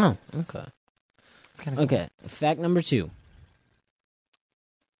 Oh, okay. It's kind of Okay. Fact number 2.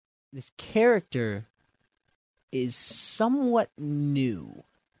 This character is somewhat new.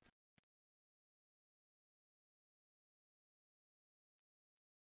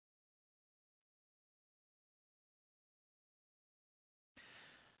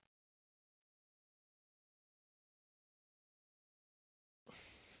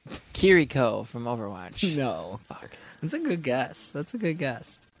 Kiriko from Overwatch. No. Fuck. That's a good guess. Let's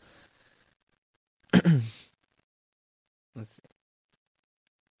see.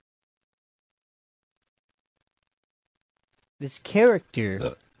 This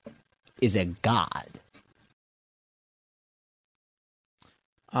character is a god.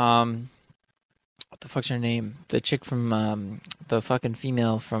 What the fuck's her name? The chick from the fucking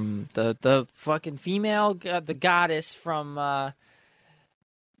female from the fucking female, the goddess from God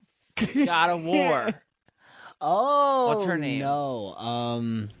of War. Oh, what's her name?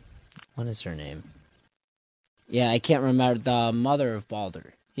 No, what is her name? Yeah, I can't remember. The mother of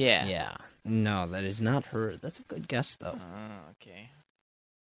Baldur. Yeah. Yeah. No, that is not her. That's a good guess, though. Okay.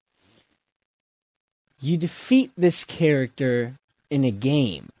 You defeat this character in a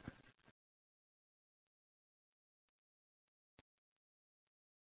game.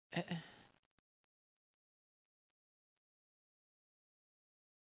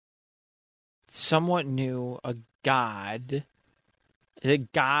 Somewhat new, a god. Is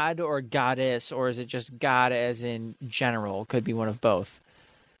it god or goddess, or is it just god as in general? Could be one of both.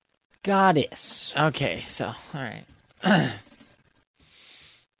 Goddess. Okay, so, all right. Goddess.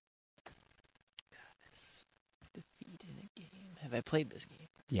 Defeat in a game. Have I played this game?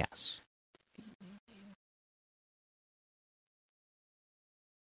 Yes.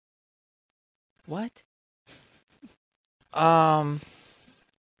 What?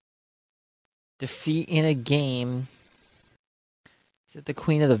 Defeat in a game. Is it the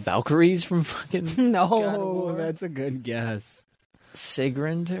Queen of the Valkyries from fucking God of No, War? that's a good guess.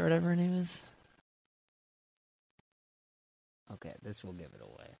 Sigrun or whatever her name is? Okay, this will give it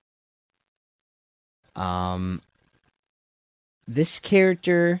away. This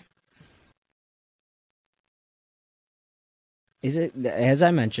character is it, as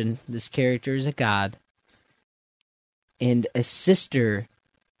I mentioned, this character is a god and a sister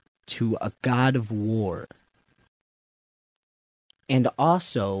to a god of war. And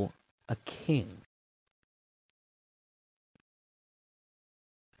also a king.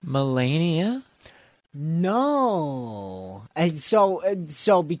 Melania? No. And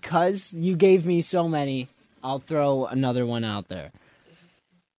so because you gave me so many, I'll throw another one out there.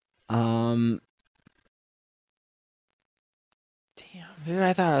 Damn, dude,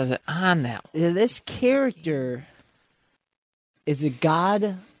 I thought I was on that one. This character is a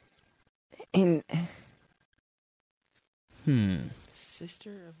god in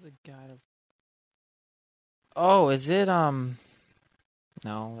Sister of the God of... Oh, is it, No,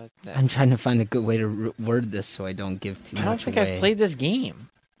 that... I'm trying to find a good way to word this so I don't give too much away. I don't think I've played this game.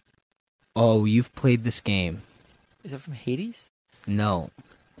 Oh, you've played this game. Is it from Hades? No.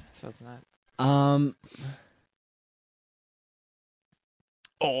 So it's not...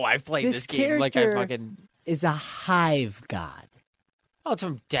 Oh, I've played this game. Like, I fucking... is a hive god. Oh, it's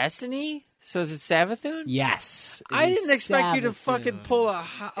from Destiny? So is it Savathun? Yes. I it didn't is expect you to fucking Savathun. pull a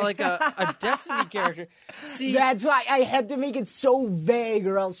Destiny character. See, That's why I had to make it so vague,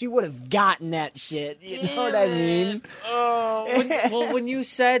 or else you would have gotten that shit. You know what I mean? Oh, when you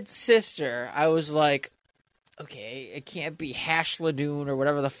said sister, I was like, okay, it can't be Hashladoon or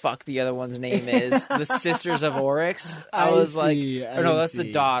whatever the fuck the other one's name is. The Sisters of Oryx. I was like, no, that's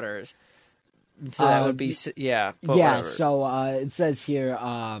the daughters. So that would be, yeah. But yeah, whatever. so it says here,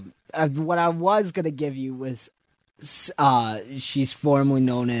 what I was going to give you was, she's formerly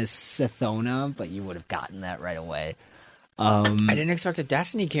known as Sithona, but you would have gotten that right away. I didn't expect a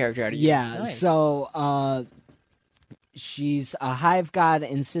Destiny character out of you. Yeah, Nice. so she's a hive god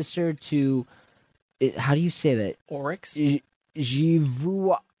and sister to, how do you say that? Oryx?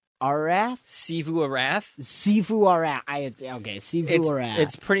 Jivu Arath? Sivu Arath? Sifu Arath. Okay, Sifu Arath.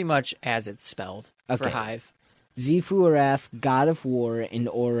 It's pretty much as it's spelled for Okay. Hive. Zifu Arath, god of war, and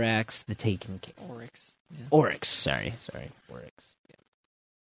Oryx, the Taken King. Oryx. Yeah. Oryx, sorry, Oryx.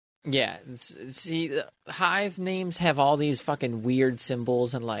 Yeah, see, the Hive names have all these fucking weird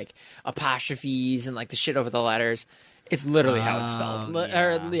symbols and like apostrophes and like the shit over the letters. It's literally how it's spelled.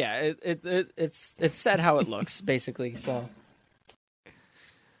 It's said how it looks basically. So.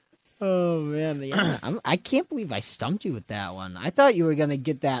 Oh man, yeah. I can't believe I stumped you with that one. I thought you were gonna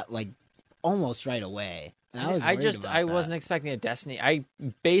get that like almost right away. And I wasn't expecting a Destiny. I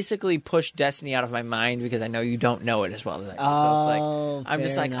basically pushed Destiny out of my mind because I know you don't know it as well as I do. So it's like I'm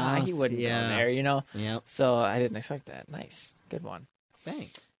just like, he wouldn't go there, you know? Yep. So I didn't expect that. Nice. Good one.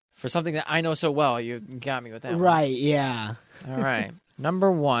 Thanks. For something that I know so well, you got me with that one. Right, yeah. All right.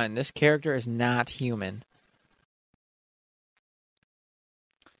 Number 1, this character is not human.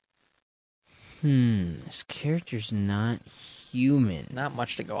 This character's not human. Not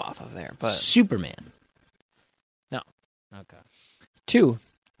much to go off of there, but Superman. No. Okay. 2,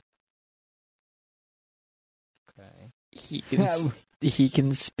 He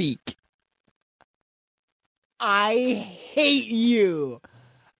can speak. I hate you.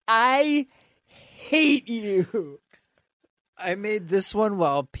 I hate you. I made this one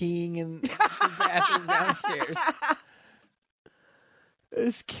while peeing in the bathroom downstairs.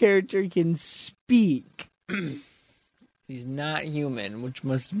 This character can speak. He's not human, which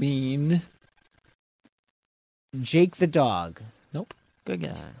must mean... Jake the dog. Nope. Good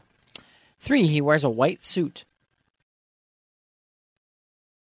guess. 3, he wears a white suit.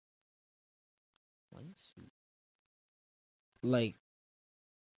 White suit? Like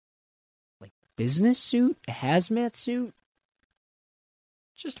business suit? A hazmat suit?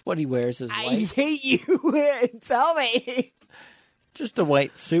 Just what he wears is I white. hate you. Tell me. Just a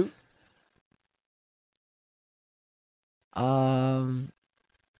white suit.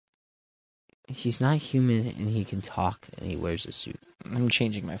 He's not human and he can talk and he wears a suit. I'm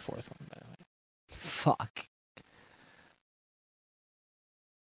changing my 4th one, by the way. Fuck.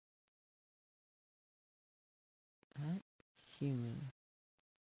 Not human.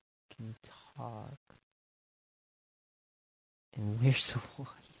 Can talk. And wears a white.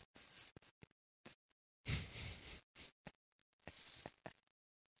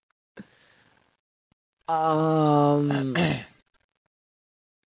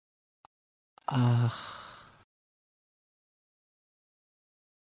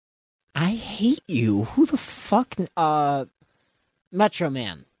 I hate you. Who the fuck? Metro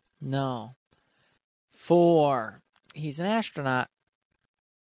Man. No. 4, he's an astronaut.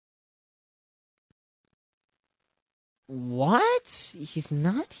 What? He's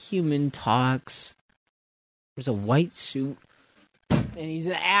not human. Talks. There's a white suit. And he's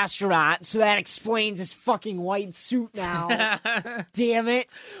an astronaut, so that explains his fucking white suit now. Damn it.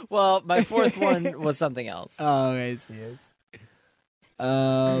 Well, my 4th one was something else. Oh, I see.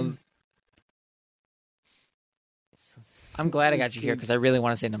 I'm glad I got you here because I really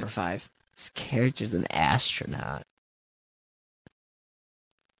want to say number 5. This character's an astronaut.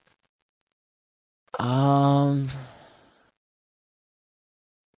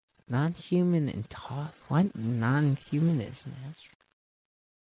 Non-human and talk. What non-human is an astronaut?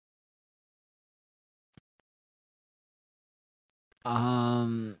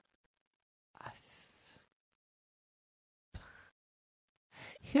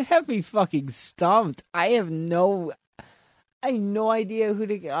 You have me fucking stumped. I have no idea who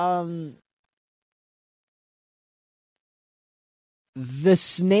to the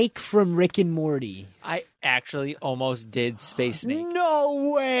snake from Rick and Morty. I actually almost did Space Snake.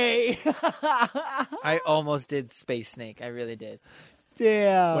 No way. I almost did Space Snake. I really did.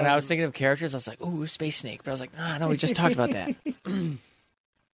 Damn. When I was thinking of characters, I was like, ooh, Space Snake. But I was like, no, we just talked about that.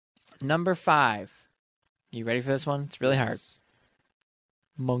 Number 5. You ready for this one? It's really hard.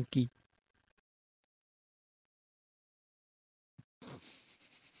 Monkey.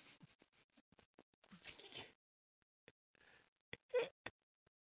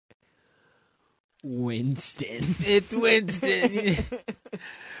 Winston. It's Winston.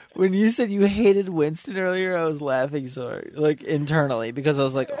 When you said you hated Winston earlier, I was laughing so hard, like internally, because I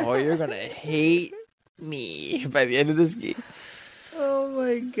was like, oh, you're going to hate me by the end of this game. Oh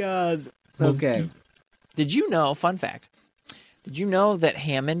my god. Okay. Did you know, fun fact, did you know that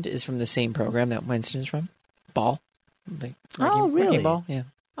Hammond is from the same program that Winston is from? Ball. Like, really? Wrecking Ball? Yeah.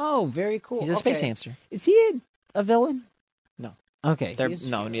 Oh, very cool. He's a space hamster. Is he a villain? No. Okay.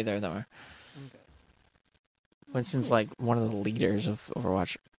 No, neither of them are. Okay. Winston's like one of the leaders of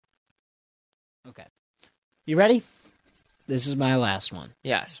Overwatch. Okay. You ready? This is my last one.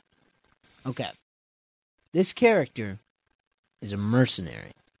 Yes. Okay. This character is a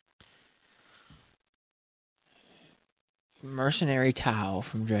mercenary. Mercenary Tao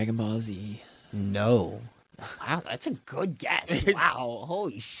from Dragon Ball Z. No. Wow, that's a good guess. Wow,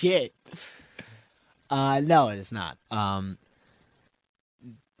 holy shit. No, it is not.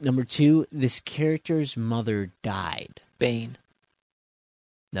 Number 2, this character's mother died. Bane.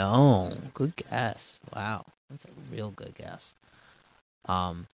 No, good guess. Wow, that's a real good guess.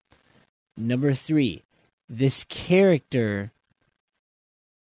 Number 3, this character.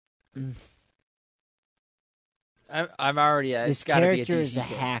 I'm already. This gotta character be a DC is a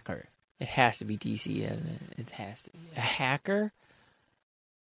kid. hacker. It has to be DC. It has to be a hacker.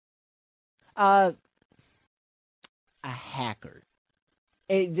 A hacker.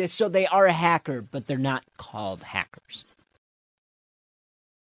 So they are a hacker, but they're not called hackers.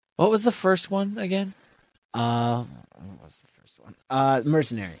 What was the first one again? What was the first one?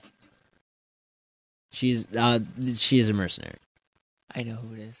 Mercenary. She is a mercenary. I know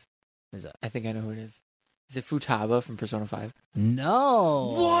who it is. Who's that? I think I know who it is. Is it Futaba from Persona 5?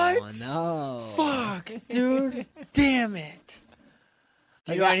 No. What? No. Fuck, dude. Damn it.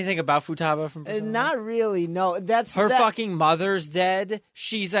 Do you know anything about Futaba from Persona 5? Not really. No, that's Her fucking mother's dead.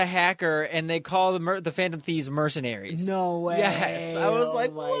 She's a hacker, and they call the Phantom Thieves mercenaries. No way. Yes. I was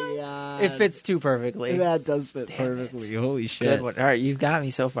like, my what? God. It fits too perfectly. That does fit perfectly. Holy shit. Good one. All right, you've got me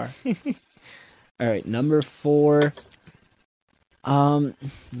so far. All right, number 4. Now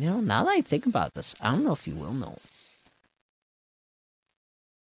that I think about this, I don't know if you will know.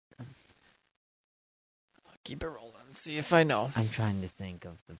 Keep it rolling. See if I know. I'm trying to think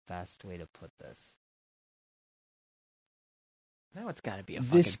of the best way to put this. Now it's got to be a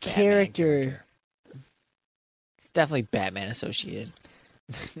fucking This Batman character. It's definitely Batman associated.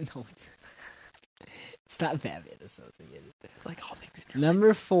 No, it's not Batman associated. Like all things in your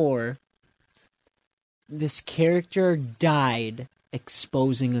Number 4. This character died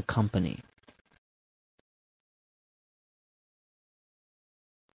exposing a company.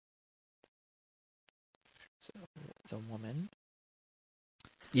 It's a woman.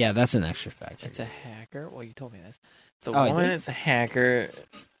 Yeah, that's an extra factor. It's a hacker. Well, you told me this. It's a Oh, I woman. did? It's a hacker.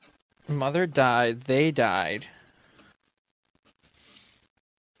 Mother died. They died.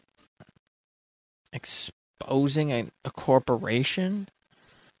 Exposing a corporation?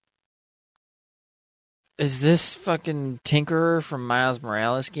 Is this fucking Tinkerer from Miles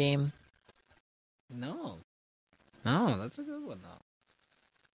Morales game? No. No, that's a good one, though.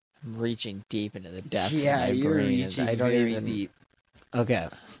 I'm reaching deep into the depths Yeah, of my you're brain. reaching I don't very even... deep. Okay.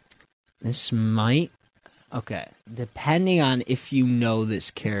 This might... Okay. Depending on if you know this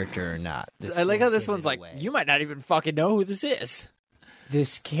character or not. I like will how this give one's it like, away. you might not even fucking know who this is.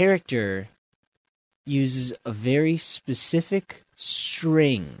 This character uses a very specific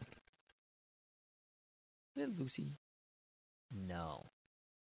string. Is it Lucy? No.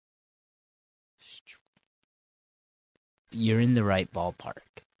 You're in the right ballpark.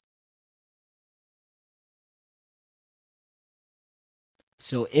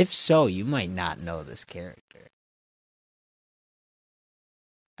 So if so, you might not know this character.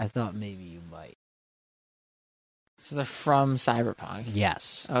 I thought maybe you might. So they're from Cyberpunk.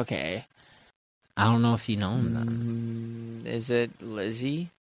 Yes. Okay. I don't know if you know him then. Is it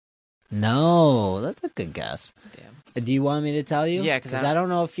Lizzie? No, that's a good guess. Damn. Do you want me to tell you? Yeah, 'cause I don't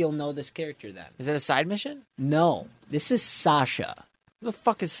know if you'll know this character then. Is it a side mission? No, this is Sasha. Who the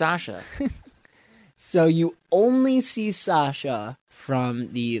fuck is Sasha? So you only see Sasha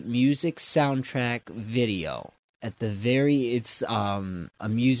from the music soundtrack video. At the very, it's a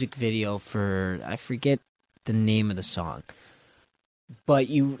music video for, I forget the name of the song. But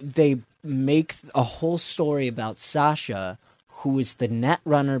they make a whole story about Sasha, who was the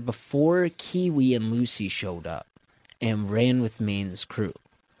Netrunner before Kiwi and Lucy showed up and ran with Maine's crew.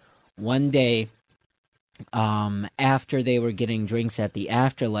 One day, after they were getting drinks at the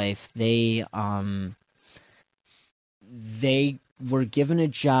Afterlife, they were given a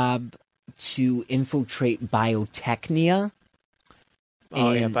job to infiltrate Biotechnia.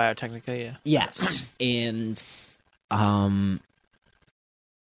 Oh, yeah, And- Biotechnica, yeah. Yes, and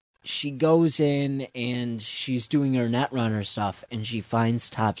she goes in and she's doing her Netrunner stuff, and she finds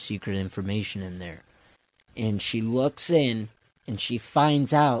top secret information in there. And she looks in, and she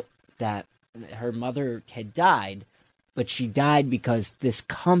finds out that her mother had died, but she died because this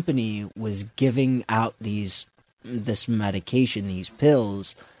company was giving out this medication, these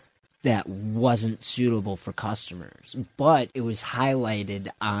pills, that wasn't suitable for customers. But it was highlighted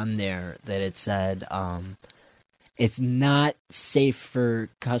on there that it said it's not safe for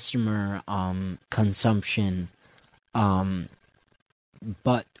customer consumption,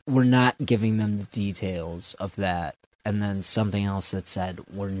 but we're not giving them the details of that. And then something else that said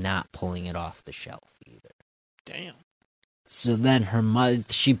we're not pulling it off the shelf either. Damn. So then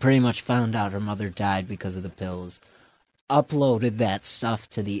she pretty much found out her mother died because of the pills, uploaded that stuff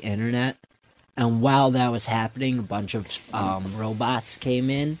to the internet, and while that was happening, a bunch of robots came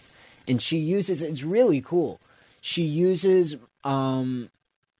in, and she uses, it's really cool, she uses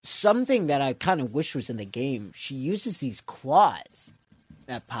something that I kind of wish was in the game. She uses these claws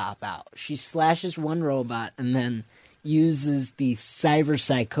that pop out. She slashes one robot and then uses the cyber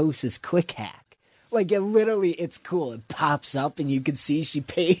psychosis quick hack. Like, it's cool. It pops up and you can see she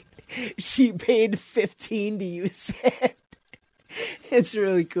paid 15 to use it. It's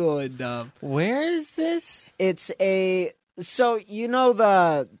really cool and dumb. Where is this? It's so you know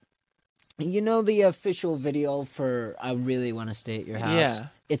the official video for I Really Want to Stay at Your House? Yeah.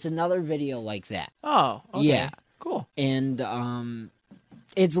 It's another video like that. Oh, okay. Yeah. Cool. And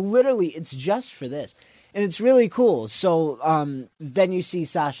it's just for this. And it's really cool. So then you see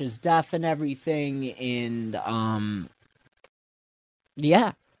Sasha's death and everything, and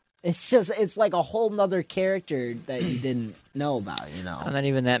yeah. It's like a whole nother character that you didn't know about, you know. I'm not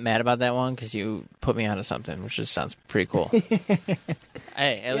even that mad about that one because you put me onto something, which just sounds pretty cool.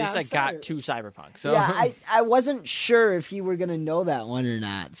 Hey, at least I got to Cyberpunk. So yeah, I wasn't sure if you were gonna know that one or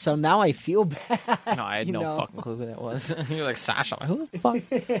not. So now I feel bad. No, I had no fucking clue who that was. You're like Sasha. I'm like, who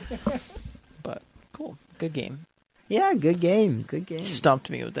the fuck? But cool, good game. Yeah, good game. Good game. Stumped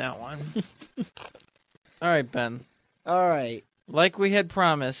me with that one. All right, Ben. All right. Like we had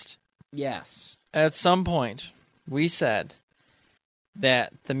promised, Yes. at some point, we said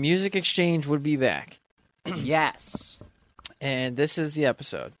that the Music Exchange would be back. Yes. And this is the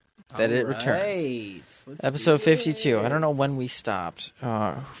episode that it returns. Let's Episode do 52. I don't know when we stopped.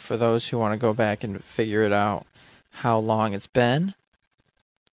 For those who want to go back and figure it out, how long it's been,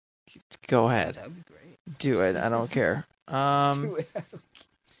 go ahead. That'd be great. Do it. I don't care. Do it.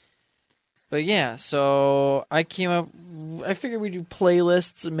 But yeah, so I figured we'd do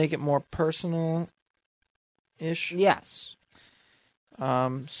playlists and make it more personal-ish. Yes.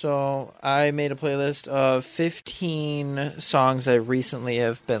 So I made a playlist of 15 songs I recently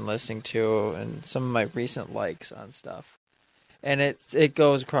have been listening to and some of my recent likes on stuff. And it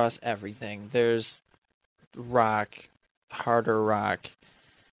goes across everything. There's rock, harder rock,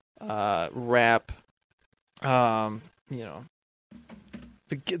 rap,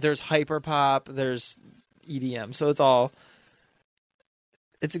 there's hyperpop, there's EDM. So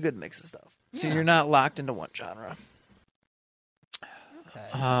it's a good mix of stuff. So Yeah. you're not locked into one genre.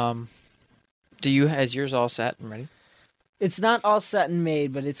 Okay. Is yours all set and ready? It's not all set and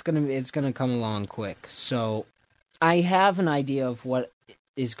made, but it's gonna come along quick. So I have an idea of what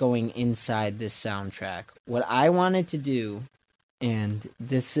is going inside this soundtrack. What I wanted to do, and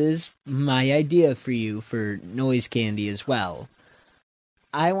this is my idea for you for Noise Candy as well.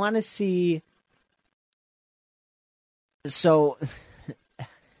 I want to see. So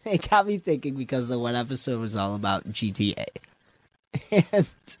it got me thinking because the one episode was all about GTA and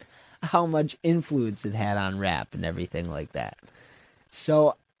how much influence it had on rap and everything like that.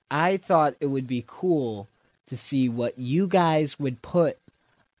 So I thought it would be cool to see what you guys would put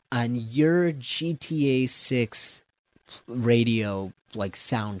on your GTA 6 radio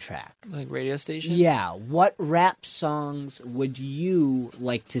soundtrack. Like radio station? Yeah, what rap songs would you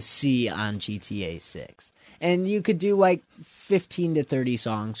like to see on GTA 6? And you could do 15 to 30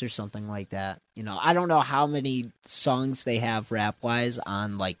 songs or something like that. You know, I don't know how many songs they have rap-wise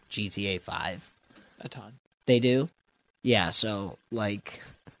on GTA 5. A ton. They do? Yeah, so I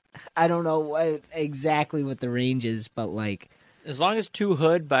don't know exactly what the range is, but as long as Too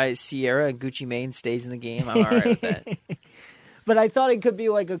Hood by Sierra and Gucci Mane stays in the game, I'm all right with that. But I thought it could be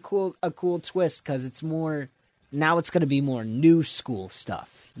a cool twist because it's more now. It's going to be more new school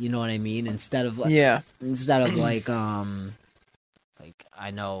stuff. You know what I mean? Instead of I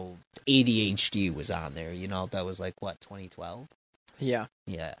know ADHD was on there. You know that was 2012. Yeah.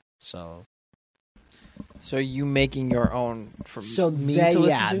 Yeah. So you making your own for me to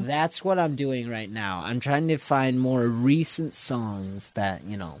listen to? That's what I'm doing right now. I'm trying to find more recent songs that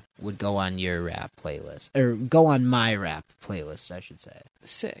would go on your rap playlist or go on my rap playlist, I should say.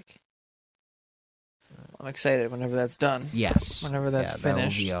 Sick. I'm excited whenever that's done. Yes. Whenever that's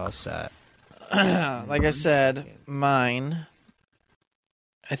finished. That will be all set. Like I said, mine,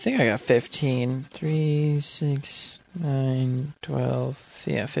 I think I got 15. 3, 6, 9, 12.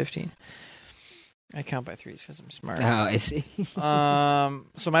 Yeah, 15. I count by threes because I'm smart. Oh, I see. So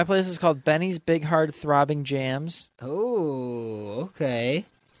my playlist is called Benny's Big Hard Throbbing Jams. Oh, okay.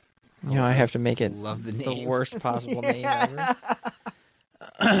 I have to make it Love the the name. worst possible name ever.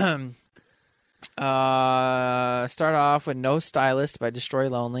 Start off with No Stylist by Destroy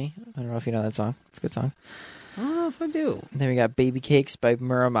Lonely. I don't know if you know that song. It's a good song. I don't know if I do. And then we got Baby Cakes by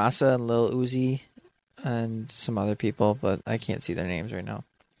Muramasa and Lil Uzi and some other people, but I can't see their names right now.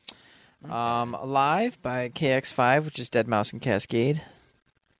 Okay. Alive by KX5, which is Deadmau5 and Cascade.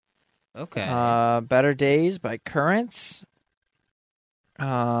 Okay. Better Days by Currents.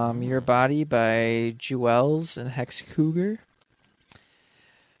 Your Body by Jewels and Hex Cougar.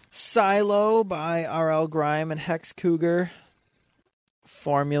 Silo by RL Grime and Hex Cougar.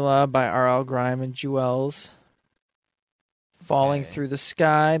 Formula by RL Grime and Jewels. Falling Through the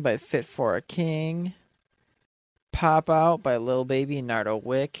Sky by Fit for a King. Pop Out by Lil Baby and Nardo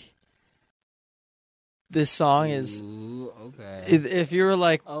Wick. This song is... Ooh, okay. If you were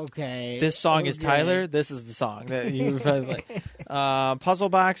like, okay, this song is Tyler, this is the song that you would probably like. Puzzle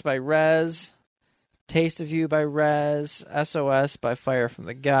Box by Rez. Taste of You by Rez, SOS by Fire from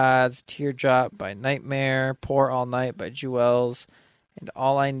the Gods, Teardrop by Nightmare, Pour All Night by Jewels, and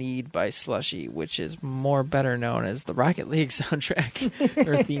All I Need by Slushy, which is more better known as the Rocket League soundtrack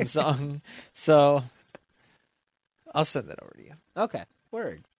or theme song. So I'll send that over to you. Okay,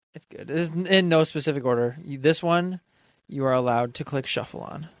 word. It's good. It's in no specific order. This one, you are allowed to click shuffle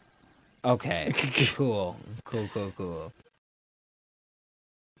on. Okay, cool.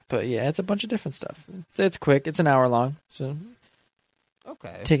 But yeah, it's a bunch of different stuff. It's quick. It's an hour long. So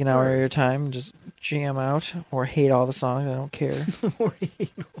Okay. take an hour of your time and just jam out or hate all the songs. I don't care. Just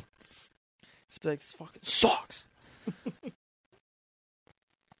be like, this fucking sucks.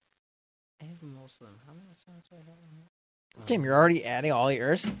 I have most of them. How many songs do I have? Damn, you're already adding all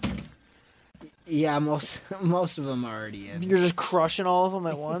yours? Yeah, most of them are already in. You're just crushing all of them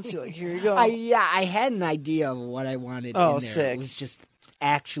at once? You're like, here you go. I had an idea of what I wanted in there. Sick. It was just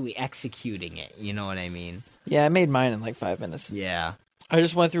actually executing it. You know what I mean? Yeah, I made mine in like 5 minutes. Yeah. I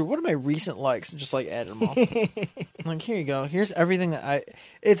just went through, what are my recent likes? And just like added them all. I'm like, here you go. Here's everything that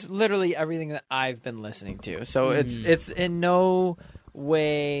it's literally everything that I've been listening to. So it's in no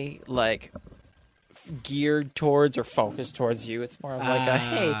way like geared towards or focused towards you. It's more of like a,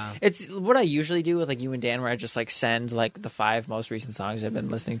 hey, it's what I usually do with like you and Dan, where I just like send like the 5 most recent songs I've been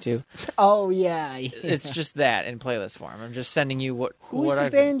listening to. Oh yeah. It's just that in playlist form. I'm just sending you Who's the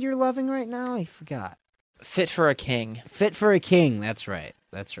band you're loving right now? I forgot. Fit for a King. Fit for a King. That's right.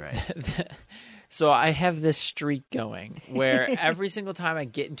 So I have this streak going where every single time I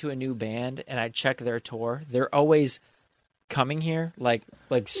get into a new band and I check their tour, they're always coming here like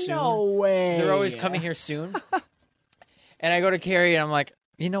soon. No way. They're always coming here soon. And I go to Carrie and I'm like,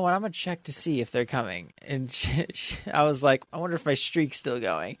 you know what? I'm going to check to see if they're coming. And I was like, I wonder if my streak's still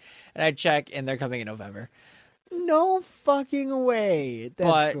going. And I check and they're coming in November. No fucking way. That's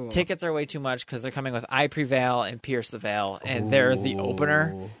but cool. tickets are way too much because they're coming with I Prevail and Pierce the Veil, and they're the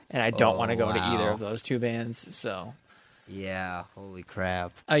opener, and I don't want to go to either of those 2 bands. So, yeah, holy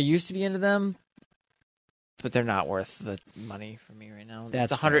crap! I used to be into them, but they're not worth the money for me right now.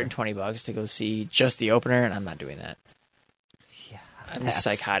 That's it's $120 to go see just the opener, and I'm not doing that. Yeah, I'm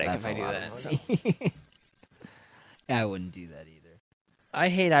psychotic if I do that. So. I wouldn't do that either. I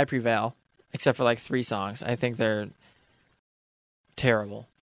hate I Prevail. Except for like 3 songs. I think they're terrible.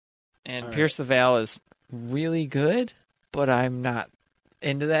 And All right. Pierce the Veil is really good, but I'm not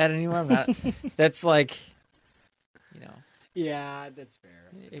into that anymore. I'm not. That's like, Yeah, that's fair.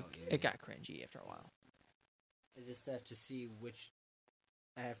 it got cringy after a while. I just have to see which.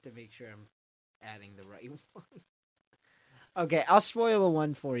 I have to make sure I'm adding the right one. Okay, I'll spoil the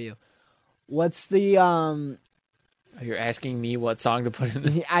one for you. What's the You're asking me what song to put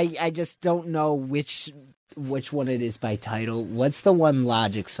in. I just don't know which one it is by title. What's the one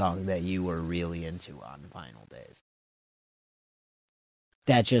Logic song that you were really into on Final Days?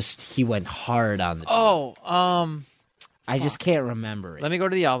 That just he went hard on the. I just can't remember it. Let me go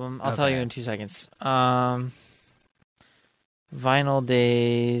to the album. I'll tell you in 2 seconds. Vinyl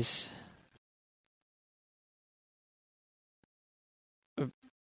Days.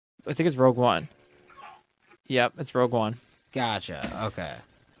 I think it's Rogue One. Yep, it's Rogue One. Gotcha. Okay.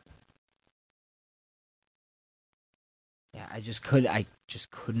 Yeah, I just couldn't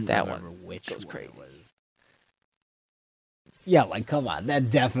That remember one which goes one crazy. it was. Yeah, like come on,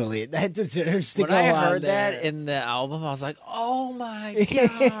 that deserves to When go I on heard there. that in the album, I was like, "Oh my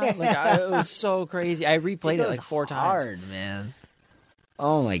god!" It was so crazy. I replayed it like 4 times. Hard, man.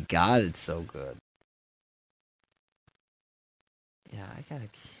 Oh my god, it's so good. Yeah, I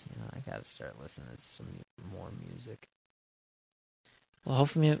gotta start listening to some more music. Well,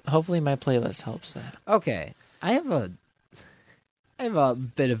 hopefully my playlist helps that. Okay, I have a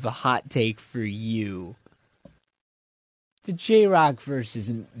bit of a hot take for you. The J-Rock verse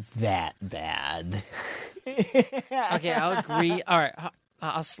isn't that bad. Okay, I'll agree. All right,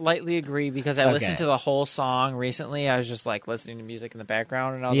 I'll slightly agree because I listened to the whole song recently. I was just like listening to music in the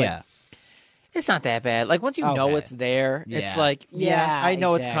background, and I was like, it's not that bad. Like once you know it's there, it's like, I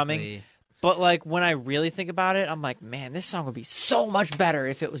know it's coming. But like when I really think about it, I'm like, man, this song would be so much better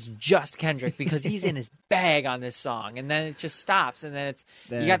if it was just Kendrick because he's in his bag on this song, and then it just stops, and then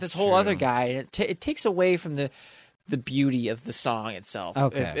you got this whole other guy, and it takes away from the beauty of the song itself.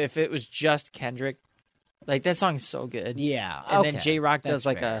 Okay. If it was just Kendrick, like that song is so good. Yeah, and then J-Rock does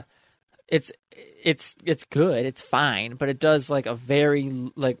like it's good, it's fine, but it does like a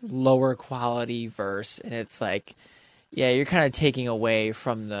very like lower quality verse, and it's like, yeah, you're kind of taking away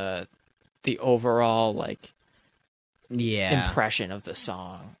from the overall like impression of the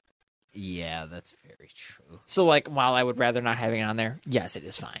song. Yeah, that's very true. So like, while I would rather not having it on there, yes, it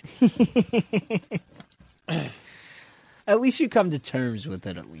is fine. At least you come to terms with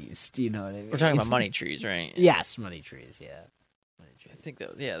it. At least you know what I mean. We're talking about Money Trees, right? Yes, Money Trees. Yeah, Money Trees. I think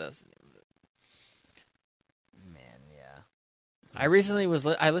that. Yeah, that's the name of it. Man, yeah. I recently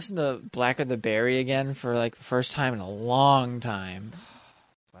I listened to Blacker the Berry again for like the first time in a long time.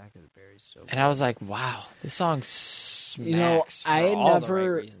 Black of the Berry's so. And I was like, wow, this song smacks You know, for I had all the never-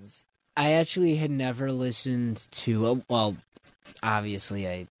 right reasons. I actually had never listened to. Well, obviously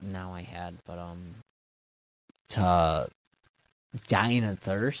I had, but to Dying of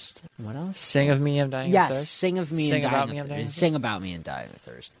Thirst. What else? Sing of Me, I'm Dying Yes, of Thirst. Sing of Me Sing and About Dying Me, of I'm Dying of Thirst. Thirst? Sing About Me and Dying of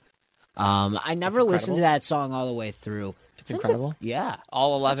Thirst. I never listened to incredible. that song all the way through. It's incredible. Yeah,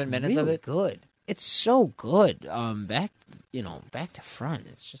 All 11 minutes of really it. good. It's so good. Back to front.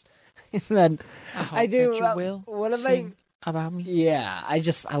 It's just. And then I do. that you will what am sing about me. Yeah, I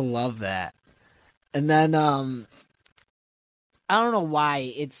love that. And then I don't know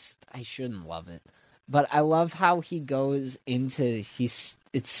why I shouldn't love it, but I love how he goes into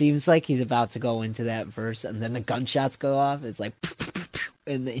it seems like he's about to go into that verse and then the gunshots go off. It's like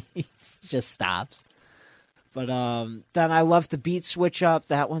and then he just stops. But then I love the beat switch up.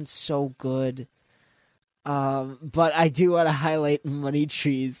 That one's so good. But I do want to highlight Money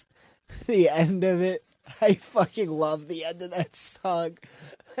Trees. The end of it. I fucking love the end of that song.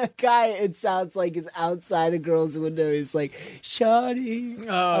 That guy, it sounds like is outside a girl's window. He's like, "Shawty,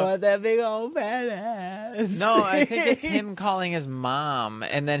 I want that big old fat ass." No, I think it's him calling his mom,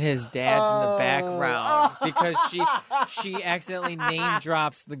 and then his dad's in the background because she accidentally name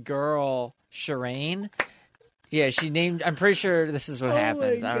drops the girl Shireen. Yeah, she named. I'm pretty sure this is what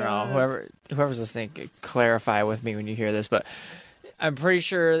happens. I don't know. Whoever's listening, could clarify with me when you hear this, but I'm pretty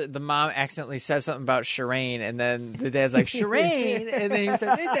sure the mom accidentally says something about Shireen, and then the dad's like, "Shireen," and then he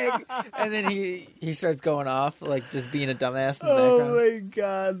says, "Anything," and then he starts going off, like just being a dumbass in the background. Oh my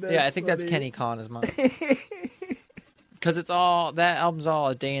god! Yeah, I think that's Kenny calling his mom. Because that album's all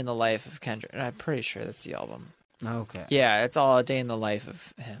a day in the life of Kendrick. I'm pretty sure that's the album. Okay. Yeah, it's all a day in the life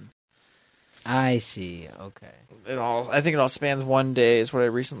of him. I see. Okay. I think it all spans one day is what I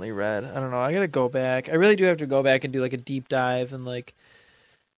recently read. I don't know. I gotta go back. I really do have to go back and do like a deep dive and like,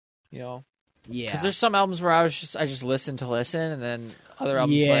 Yeah. because there's some albums where I just listened to listen, and then other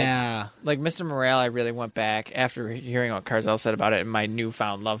albums like Mr. Morale. I really went back after hearing what Carzell said about it and my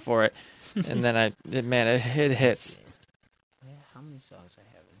newfound love for it, and then it hits. Yeah, how many songs I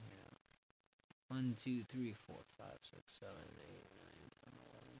have in here? 1, 2, 3, 4, 5, 6, 7, 8, 9, 10,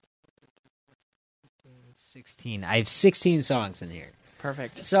 11, 12, 16. I have 16 songs in here.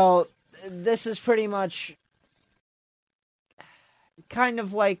 Perfect. So this is pretty much kind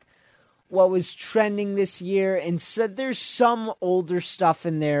of like what was trending this year. And so there's some older stuff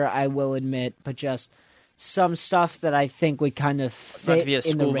in there, I will admit, but just some stuff that I think would kind of fit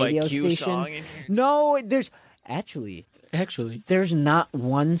in the radio station. Song in here. No, there's actually there's not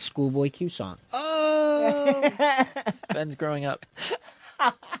one Schoolboy Q song. Oh, Ben's growing up.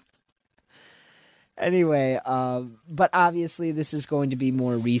 Anyway, but obviously this is going to be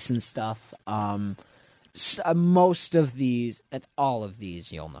more recent stuff. Most of these, all of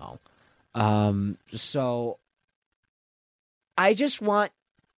these, you'll know. So I just want,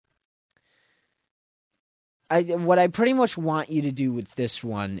 what I pretty much want you to do with this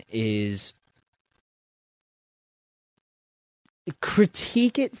one is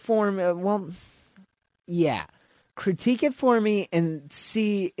critique it for me. Critique it for me and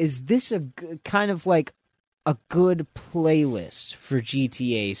see, is this a kind of like a good playlist for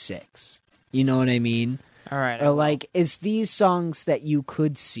GTA 6? You know what I mean? All right. Or like, is these songs that you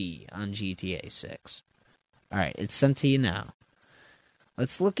could see on GTA 6? All right, it's sent to you now.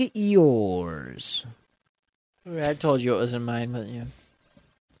 Let's look at yours. I told you it was in mine, but yeah.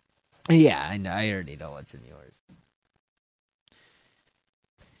 Yeah, I know. I already know what's in yours.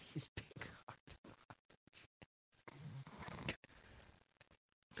 These big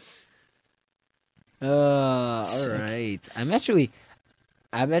all right. I'm actually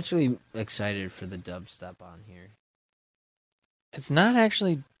excited for the dubstep on here. It's not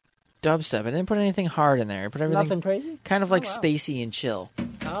actually dubstep. I didn't put anything hard in there. I put everything Nothing crazy? kind of like wow. spacey and chill.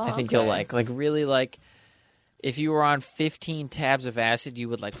 Oh, I think you'll like really like. If you were on 15 tabs of acid, you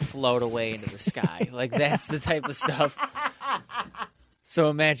would like float away into the sky. Like that's the type of stuff.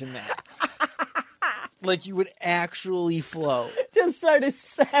 So imagine that. Like you would actually float. Just start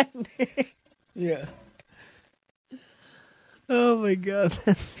ascending. Yeah. Oh my god,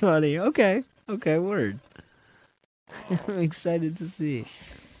 that's funny. Okay, word. I'm excited to see.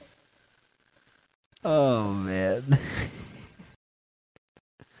 Oh man.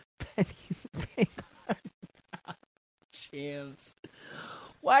 Penny's big champs.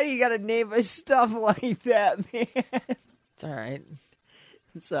 Why do you gotta name my stuff like that, man? It's all right.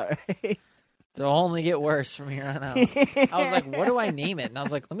 It's all right. They'll only get worse from here on out. I was like, what do I name it? And I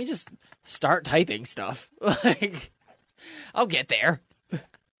was like, let me just start typing stuff. Like, I'll get there.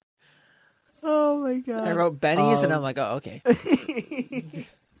 Oh my god. I wrote Benny's and I'm like, oh, okay.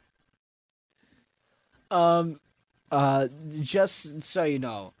 Just so you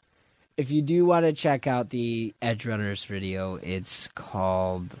know, if you do want to check out the Edge Runners video, it's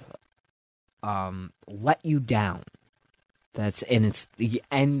called Let You Down. It's the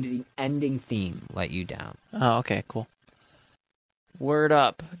ending theme, Let You Down. Oh, okay, cool. Word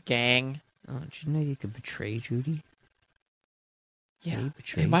up, gang. Oh, did you know you could betray Judy? Yeah. You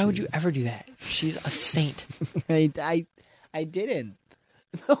betray And why would Judy. you ever do that? She's a saint. I didn't.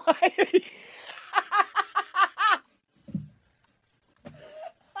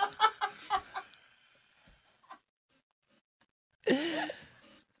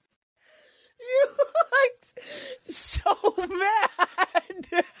 You looked so mad.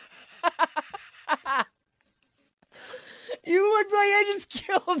 You looked like I just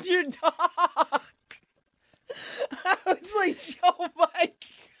killed your dog. I was like, Joe Mike.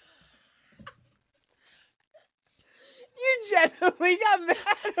 You genuinely got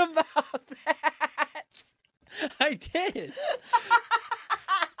mad about that. I did.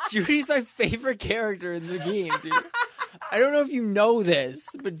 Judy's my favorite character in the game, dude. I don't know if you know this,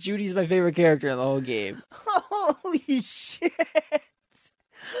 but Judy's my favorite character in the whole game. Holy shit.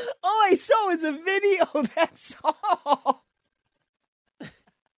 All I saw was a video, that's all.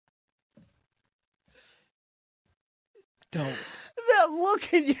 Don't. That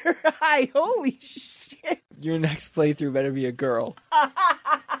look in your eye, holy shit. Your next playthrough better be a girl.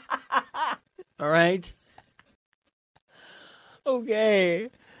 All right? Okay.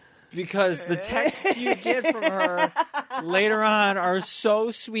 Because the texts you get from her later on are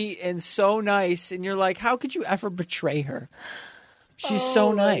so sweet and so nice, and you're like, how could you ever betray her? She's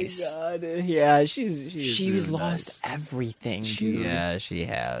so nice. My God. Yeah, she's She's lost everything, dude. Yeah, she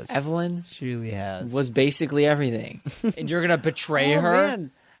has. Evelyn She really has. was basically everything. And you're going to betray her? Man.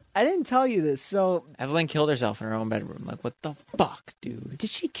 I didn't tell you this. So, Evelyn killed herself in her own bedroom. Like, what the fuck, dude? did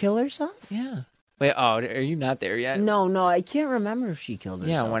she kill herself? Yeah. Wait, oh, are you not there yet? No, I can't remember if she killed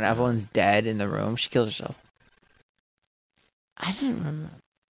herself. Yeah, when Evelyn's dead in the room, she killed herself. I didn't remember.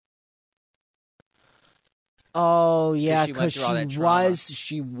 Oh yeah, she went because through all that trauma.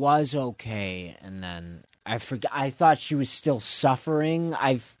 she was okay, and then I forgot. I thought she was still suffering.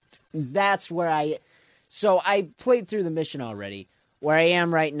 That's where I. So I played through the mission already. Where I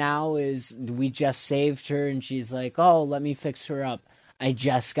am right now is we just saved her, and she's like, "Oh, let me fix her up." I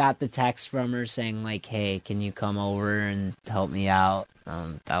just got the text from her saying like, "Hey, can you come over and help me out?"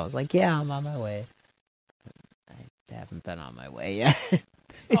 I was like, "Yeah, I'm on my way." I haven't been on my way yet.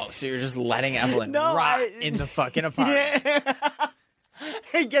 Oh, so you're just letting Evelyn No, rot in the fucking apartment. Yeah.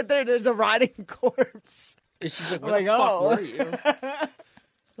 I get there's a rotting corpse. And she's like, I'm where the like, fuck oh. were you?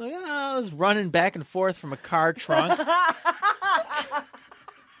 Like, oh, I was running back and forth from a car trunk.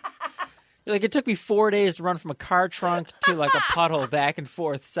 Like, it took me 4 days to run from a car trunk to, like, a puddle back and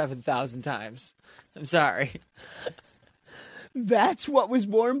forth 7,000 times. I'm sorry. That's what was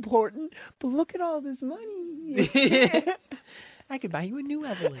more important. But look at all this money. I could buy you a new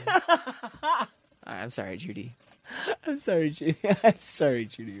Evelyn. I'm sorry, Judy. I'm sorry, Judy. I'm sorry,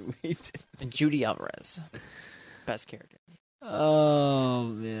 Judy. Wait. And Judy Alvarez. Best character. Oh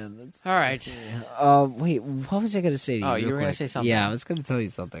man, that's All right. wait. What was I going to say to you? Oh, you real were gonna quick? say something. Yeah, I was going to tell you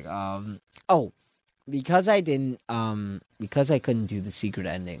something. Because I didn't. Because I couldn't do the secret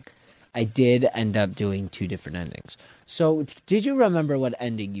ending, I did end up doing two different endings. So, did you remember what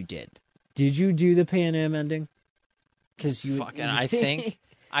ending you did? Did you do the Pan Am ending? Because you Fucking, I think.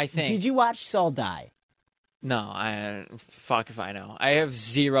 Did you watch Saul die? No, fuck if I know. I have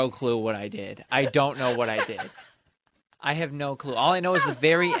zero clue what I did. I don't know what I did. I have no clue. All I know is the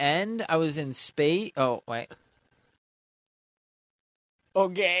very end, I was in space. Oh, wait.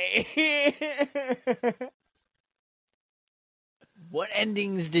 Okay. What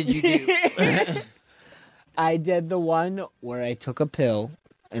endings did you do? I did the one where I took a pill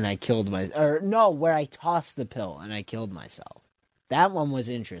and I killed where I tossed the pill and I killed myself. That one was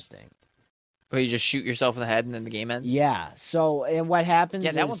interesting. Where you just shoot yourself in the head and then the game ends? Yeah. So, and what happens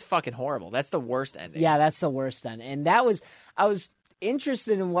Yeah, that is, one's fucking horrible. That's the worst ending. yeah, that's the worst end. And I was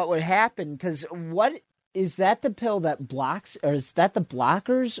interested in what would happen because what is that the pill that blocks, or is that the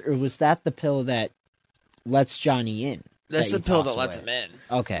blockers, or was that the pill that lets Johnny in? That's that the you pill toss that lets away? him in.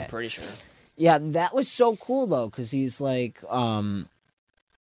 Okay. I'm pretty sure. Yeah, that was so cool though, because he's like, I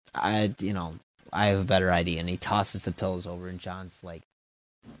have a better idea, and he tosses the pills over, and John's like,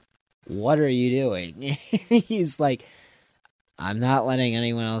 what are you doing? He's like, I'm not letting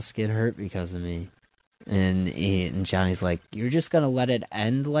anyone else get hurt because of me. And Johnny's like, you're just going to let it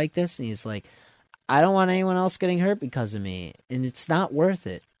end like this? And he's like, I don't want anyone else getting hurt because of me. And it's not worth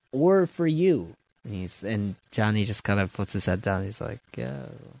it. Or for you. And Johnny just kind of puts his head down. He's like, yeah.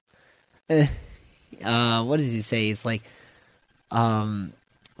 What does he say? He's like, well,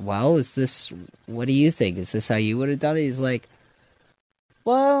 what do you think? Is this how you would have done it? He's like,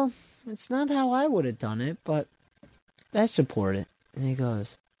 well, it's not how I would have done it, but I support it. And he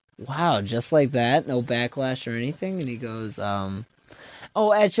goes, wow, just like that? No backlash or anything? And he goes,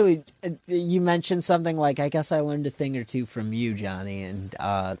 oh, actually, you mentioned something like, I guess I learned a thing or two from you, Johnny. And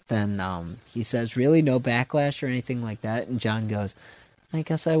then he says, really, no backlash or anything like that? And John goes, I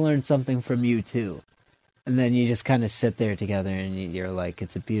guess I learned something from you, too. And then you just kind of sit there together, and you're like,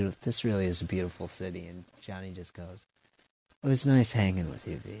 this really is a beautiful city. And Johnny just goes, it was nice hanging with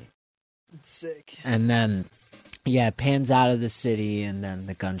you, V. It's sick. And then, yeah, it pans out of the city, and then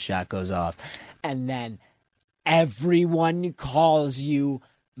the gunshot goes off. And then everyone calls you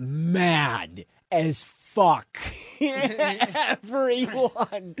mad as fuck.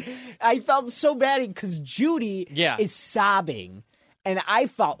 Everyone. I felt so bad because Judy is sobbing. And I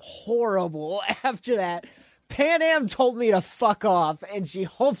felt horrible after that. Pan Am told me to fuck off, and she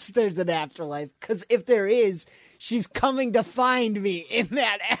hopes there's an afterlife, because if there is, she's coming to find me in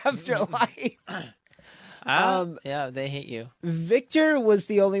that afterlife. Yeah, they hate you. Victor was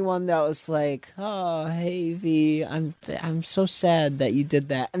the only one that was like, oh, hey, V, I'm so sad that you did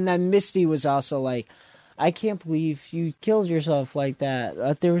that. And then Misty was also like, I can't believe you killed yourself like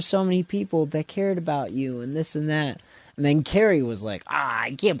that. There were so many people that cared about you and this and that. And then Carrie was like,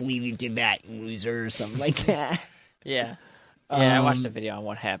 I can't believe you did that, you loser, or something like that. Yeah. Yeah, I watched a video on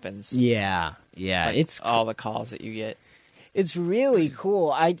what happens. Yeah. Like, it's all the calls that you get. It's really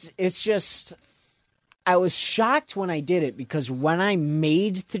cool. I was shocked when I did it, because when I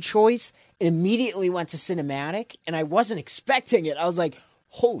made the choice, it immediately went to cinematic, and I wasn't expecting it. I was like,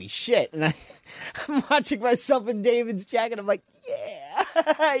 holy shit. And I'm watching myself in David's jacket. I'm like, yeah.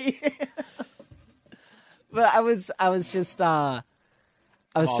 Yeah. But I was just so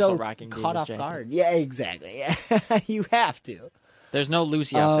caught off guard. Yeah, exactly. Yeah. You have to. There's no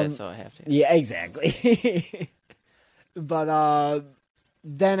Lucy outfit, so I have to. Yeah, exactly. But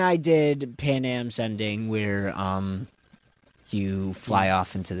then I did Pan Am's ending, where you fly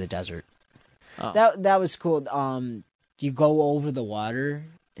off into the desert. Oh. That was cool. You go over the water,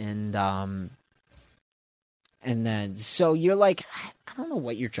 and then so you're like, I don't know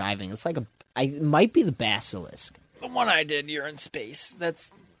what you're driving. It's like it might be the Basilisk. The one I did, you're in space.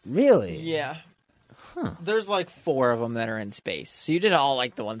 That's really, yeah. Huh. There's like 4 of them that are in space. So you did all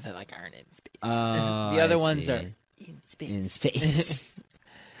like the ones that like aren't in space. Oh, the other ones are in space. In space.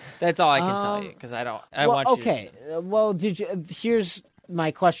 That's all I can tell you, because I don't. Okay. Well, did you? Here's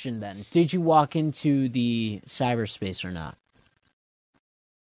my question then: did you walk into the cyberspace or not?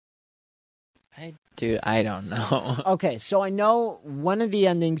 Dude, I don't know. Okay, so I know one of the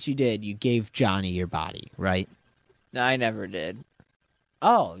endings you did, you gave Johnny your body, right? No, I never did.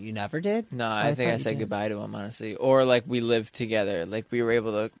 Oh, you never did? No, I think I said goodbye to him, honestly. Or, like, we lived together. Like, we were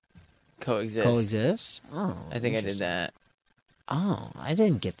able to coexist. Coexist? Oh, I think I did that. Oh, I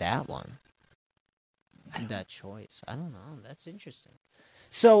didn't get that one. That choice. I don't know. That's interesting.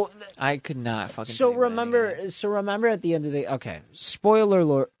 So I could not fucking. So remember at the end of the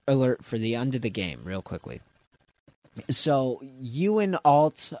spoiler alert for the end of the game, real quickly. So you and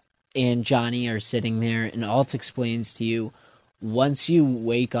Alt and Johnny are sitting there, and Alt explains to you, once you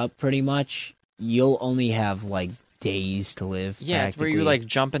wake up, pretty much you'll only have like days to live. Yeah, it's where you like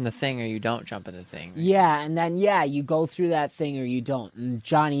jump in the thing or you don't jump in the thing. Right? Yeah, and then you go through that thing or you don't. And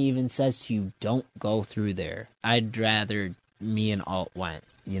Johnny even says to you, "Don't go through there. I'd rather." Me and Alt went,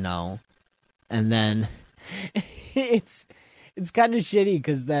 and then it's kind of shitty,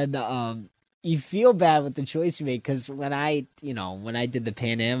 because then you feel bad with the choice you make, because when I did the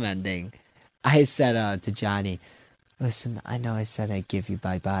Pan Am ending, I said to Johnny, listen, I know I said I'd give you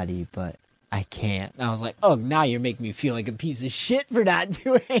my body, but I can't. And I was like, oh, now you're making me feel like a piece of shit for not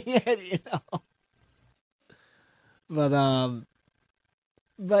doing it, but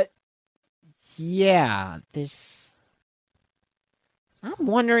yeah, I'm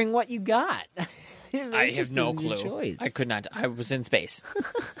wondering what you got. I have no clue. Choice. I could not. I was in space,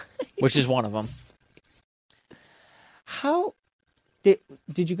 which is one of them. How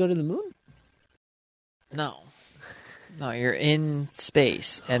did you go to the moon? No, you're in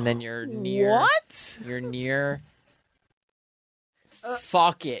space, and then you're near. What? You're near.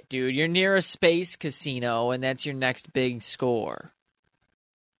 Fuck it, dude. You're near a space casino, and that's your next big score.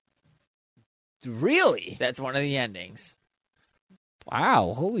 Really? That's one of the endings.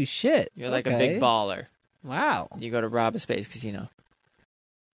 Wow! Holy shit! You're like a big baller. Wow! You go to rob a space casino.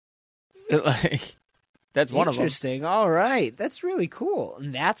 Like, that's one of them. Interesting. All right, that's really cool.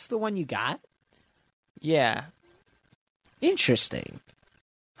 And that's the one you got. Yeah. Interesting.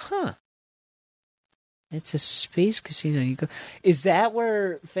 Huh. It's a space casino. You go. Is that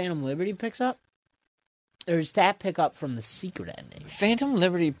where Phantom Liberty picks up? Or does that pick up from the secret ending? Phantom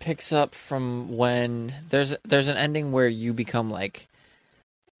Liberty picks up from when there's an ending where you become like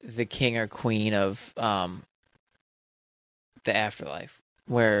the king or queen of the afterlife,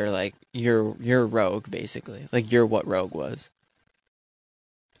 where like you're Rogue basically, like you're what Rogue was.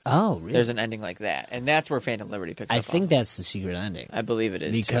 Oh, really? There's an ending like that, and that's where Phantom Liberty picks up. I think that's the secret ending. I believe it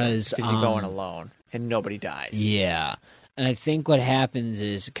is because you're going alone and nobody dies. Yeah, and I think what happens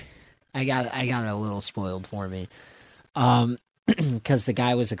is I got it a little spoiled for me, because the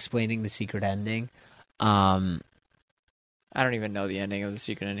guy was explaining the secret ending. I don't even know the ending of the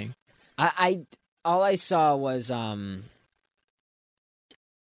secret ending. I all I saw was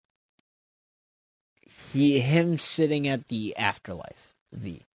him sitting at the afterlife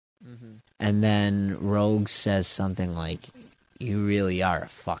V. Mm-hmm. And then Rogue says something like, "You really are a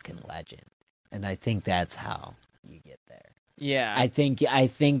fucking legend," and I think that's how you get there. Yeah, I think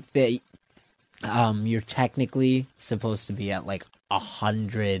that you're technically supposed to be at like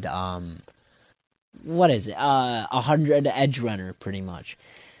 100. What is it? 100 Edge Runner, pretty much.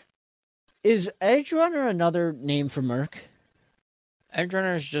 Is Edge Runner another name for Merc? Edge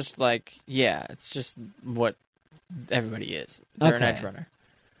Runner is just like, yeah, it's just what everybody is. They're an Edge Runner.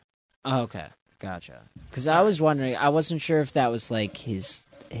 Oh, okay, gotcha. Because I was wondering, I wasn't sure if that was like his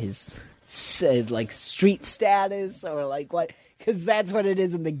like street status or like what, because that's what it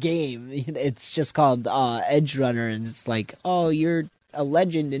is in the game. It's just called Edge Runner, and it's like, oh, you're a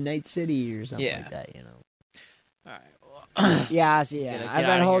legend in Night City or something like that, you know. All right. Well, yeah. Get I've been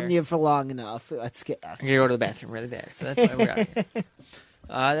outta holding here. you for long enough. Let's get. I'm gonna go to the bathroom really bad, so that's why we're out here.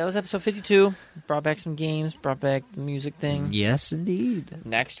 That was episode 52. Brought back some games. Brought back the music thing. Yes, indeed.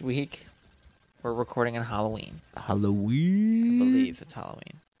 Next week, we're recording on Halloween. Halloween. I believe it's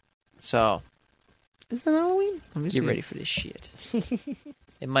Halloween. So, Is that Halloween? Let me get ready for this shit.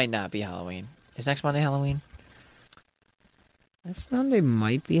 It might not be Halloween. Is next Monday Halloween? Next Monday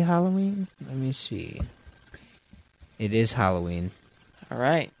might be Halloween. Let me see. It is Halloween. All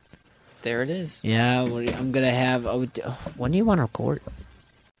right. There it is. Yeah, I'm going to have... when do you want to record?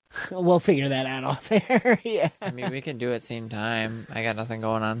 We'll figure that out off air. Yeah. I mean, we can do it at the same time. I got nothing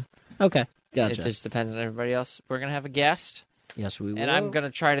going on. Okay, gotcha. It just depends on everybody else. We're going to have a guest. Yes, we will. And I'm going to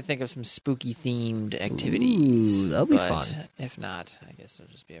try to think of some spooky-themed activities. Ooh, that'll be fun. If not, I guess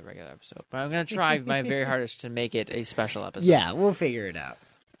it'll just be a regular episode. But I'm going to try my very hardest to make it a special episode. Yeah, we'll figure it out.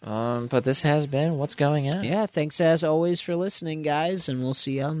 But this has been What's Going On. Yeah, thanks as always for listening, guys, and we'll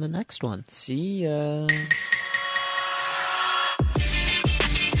see you on the next one. See ya.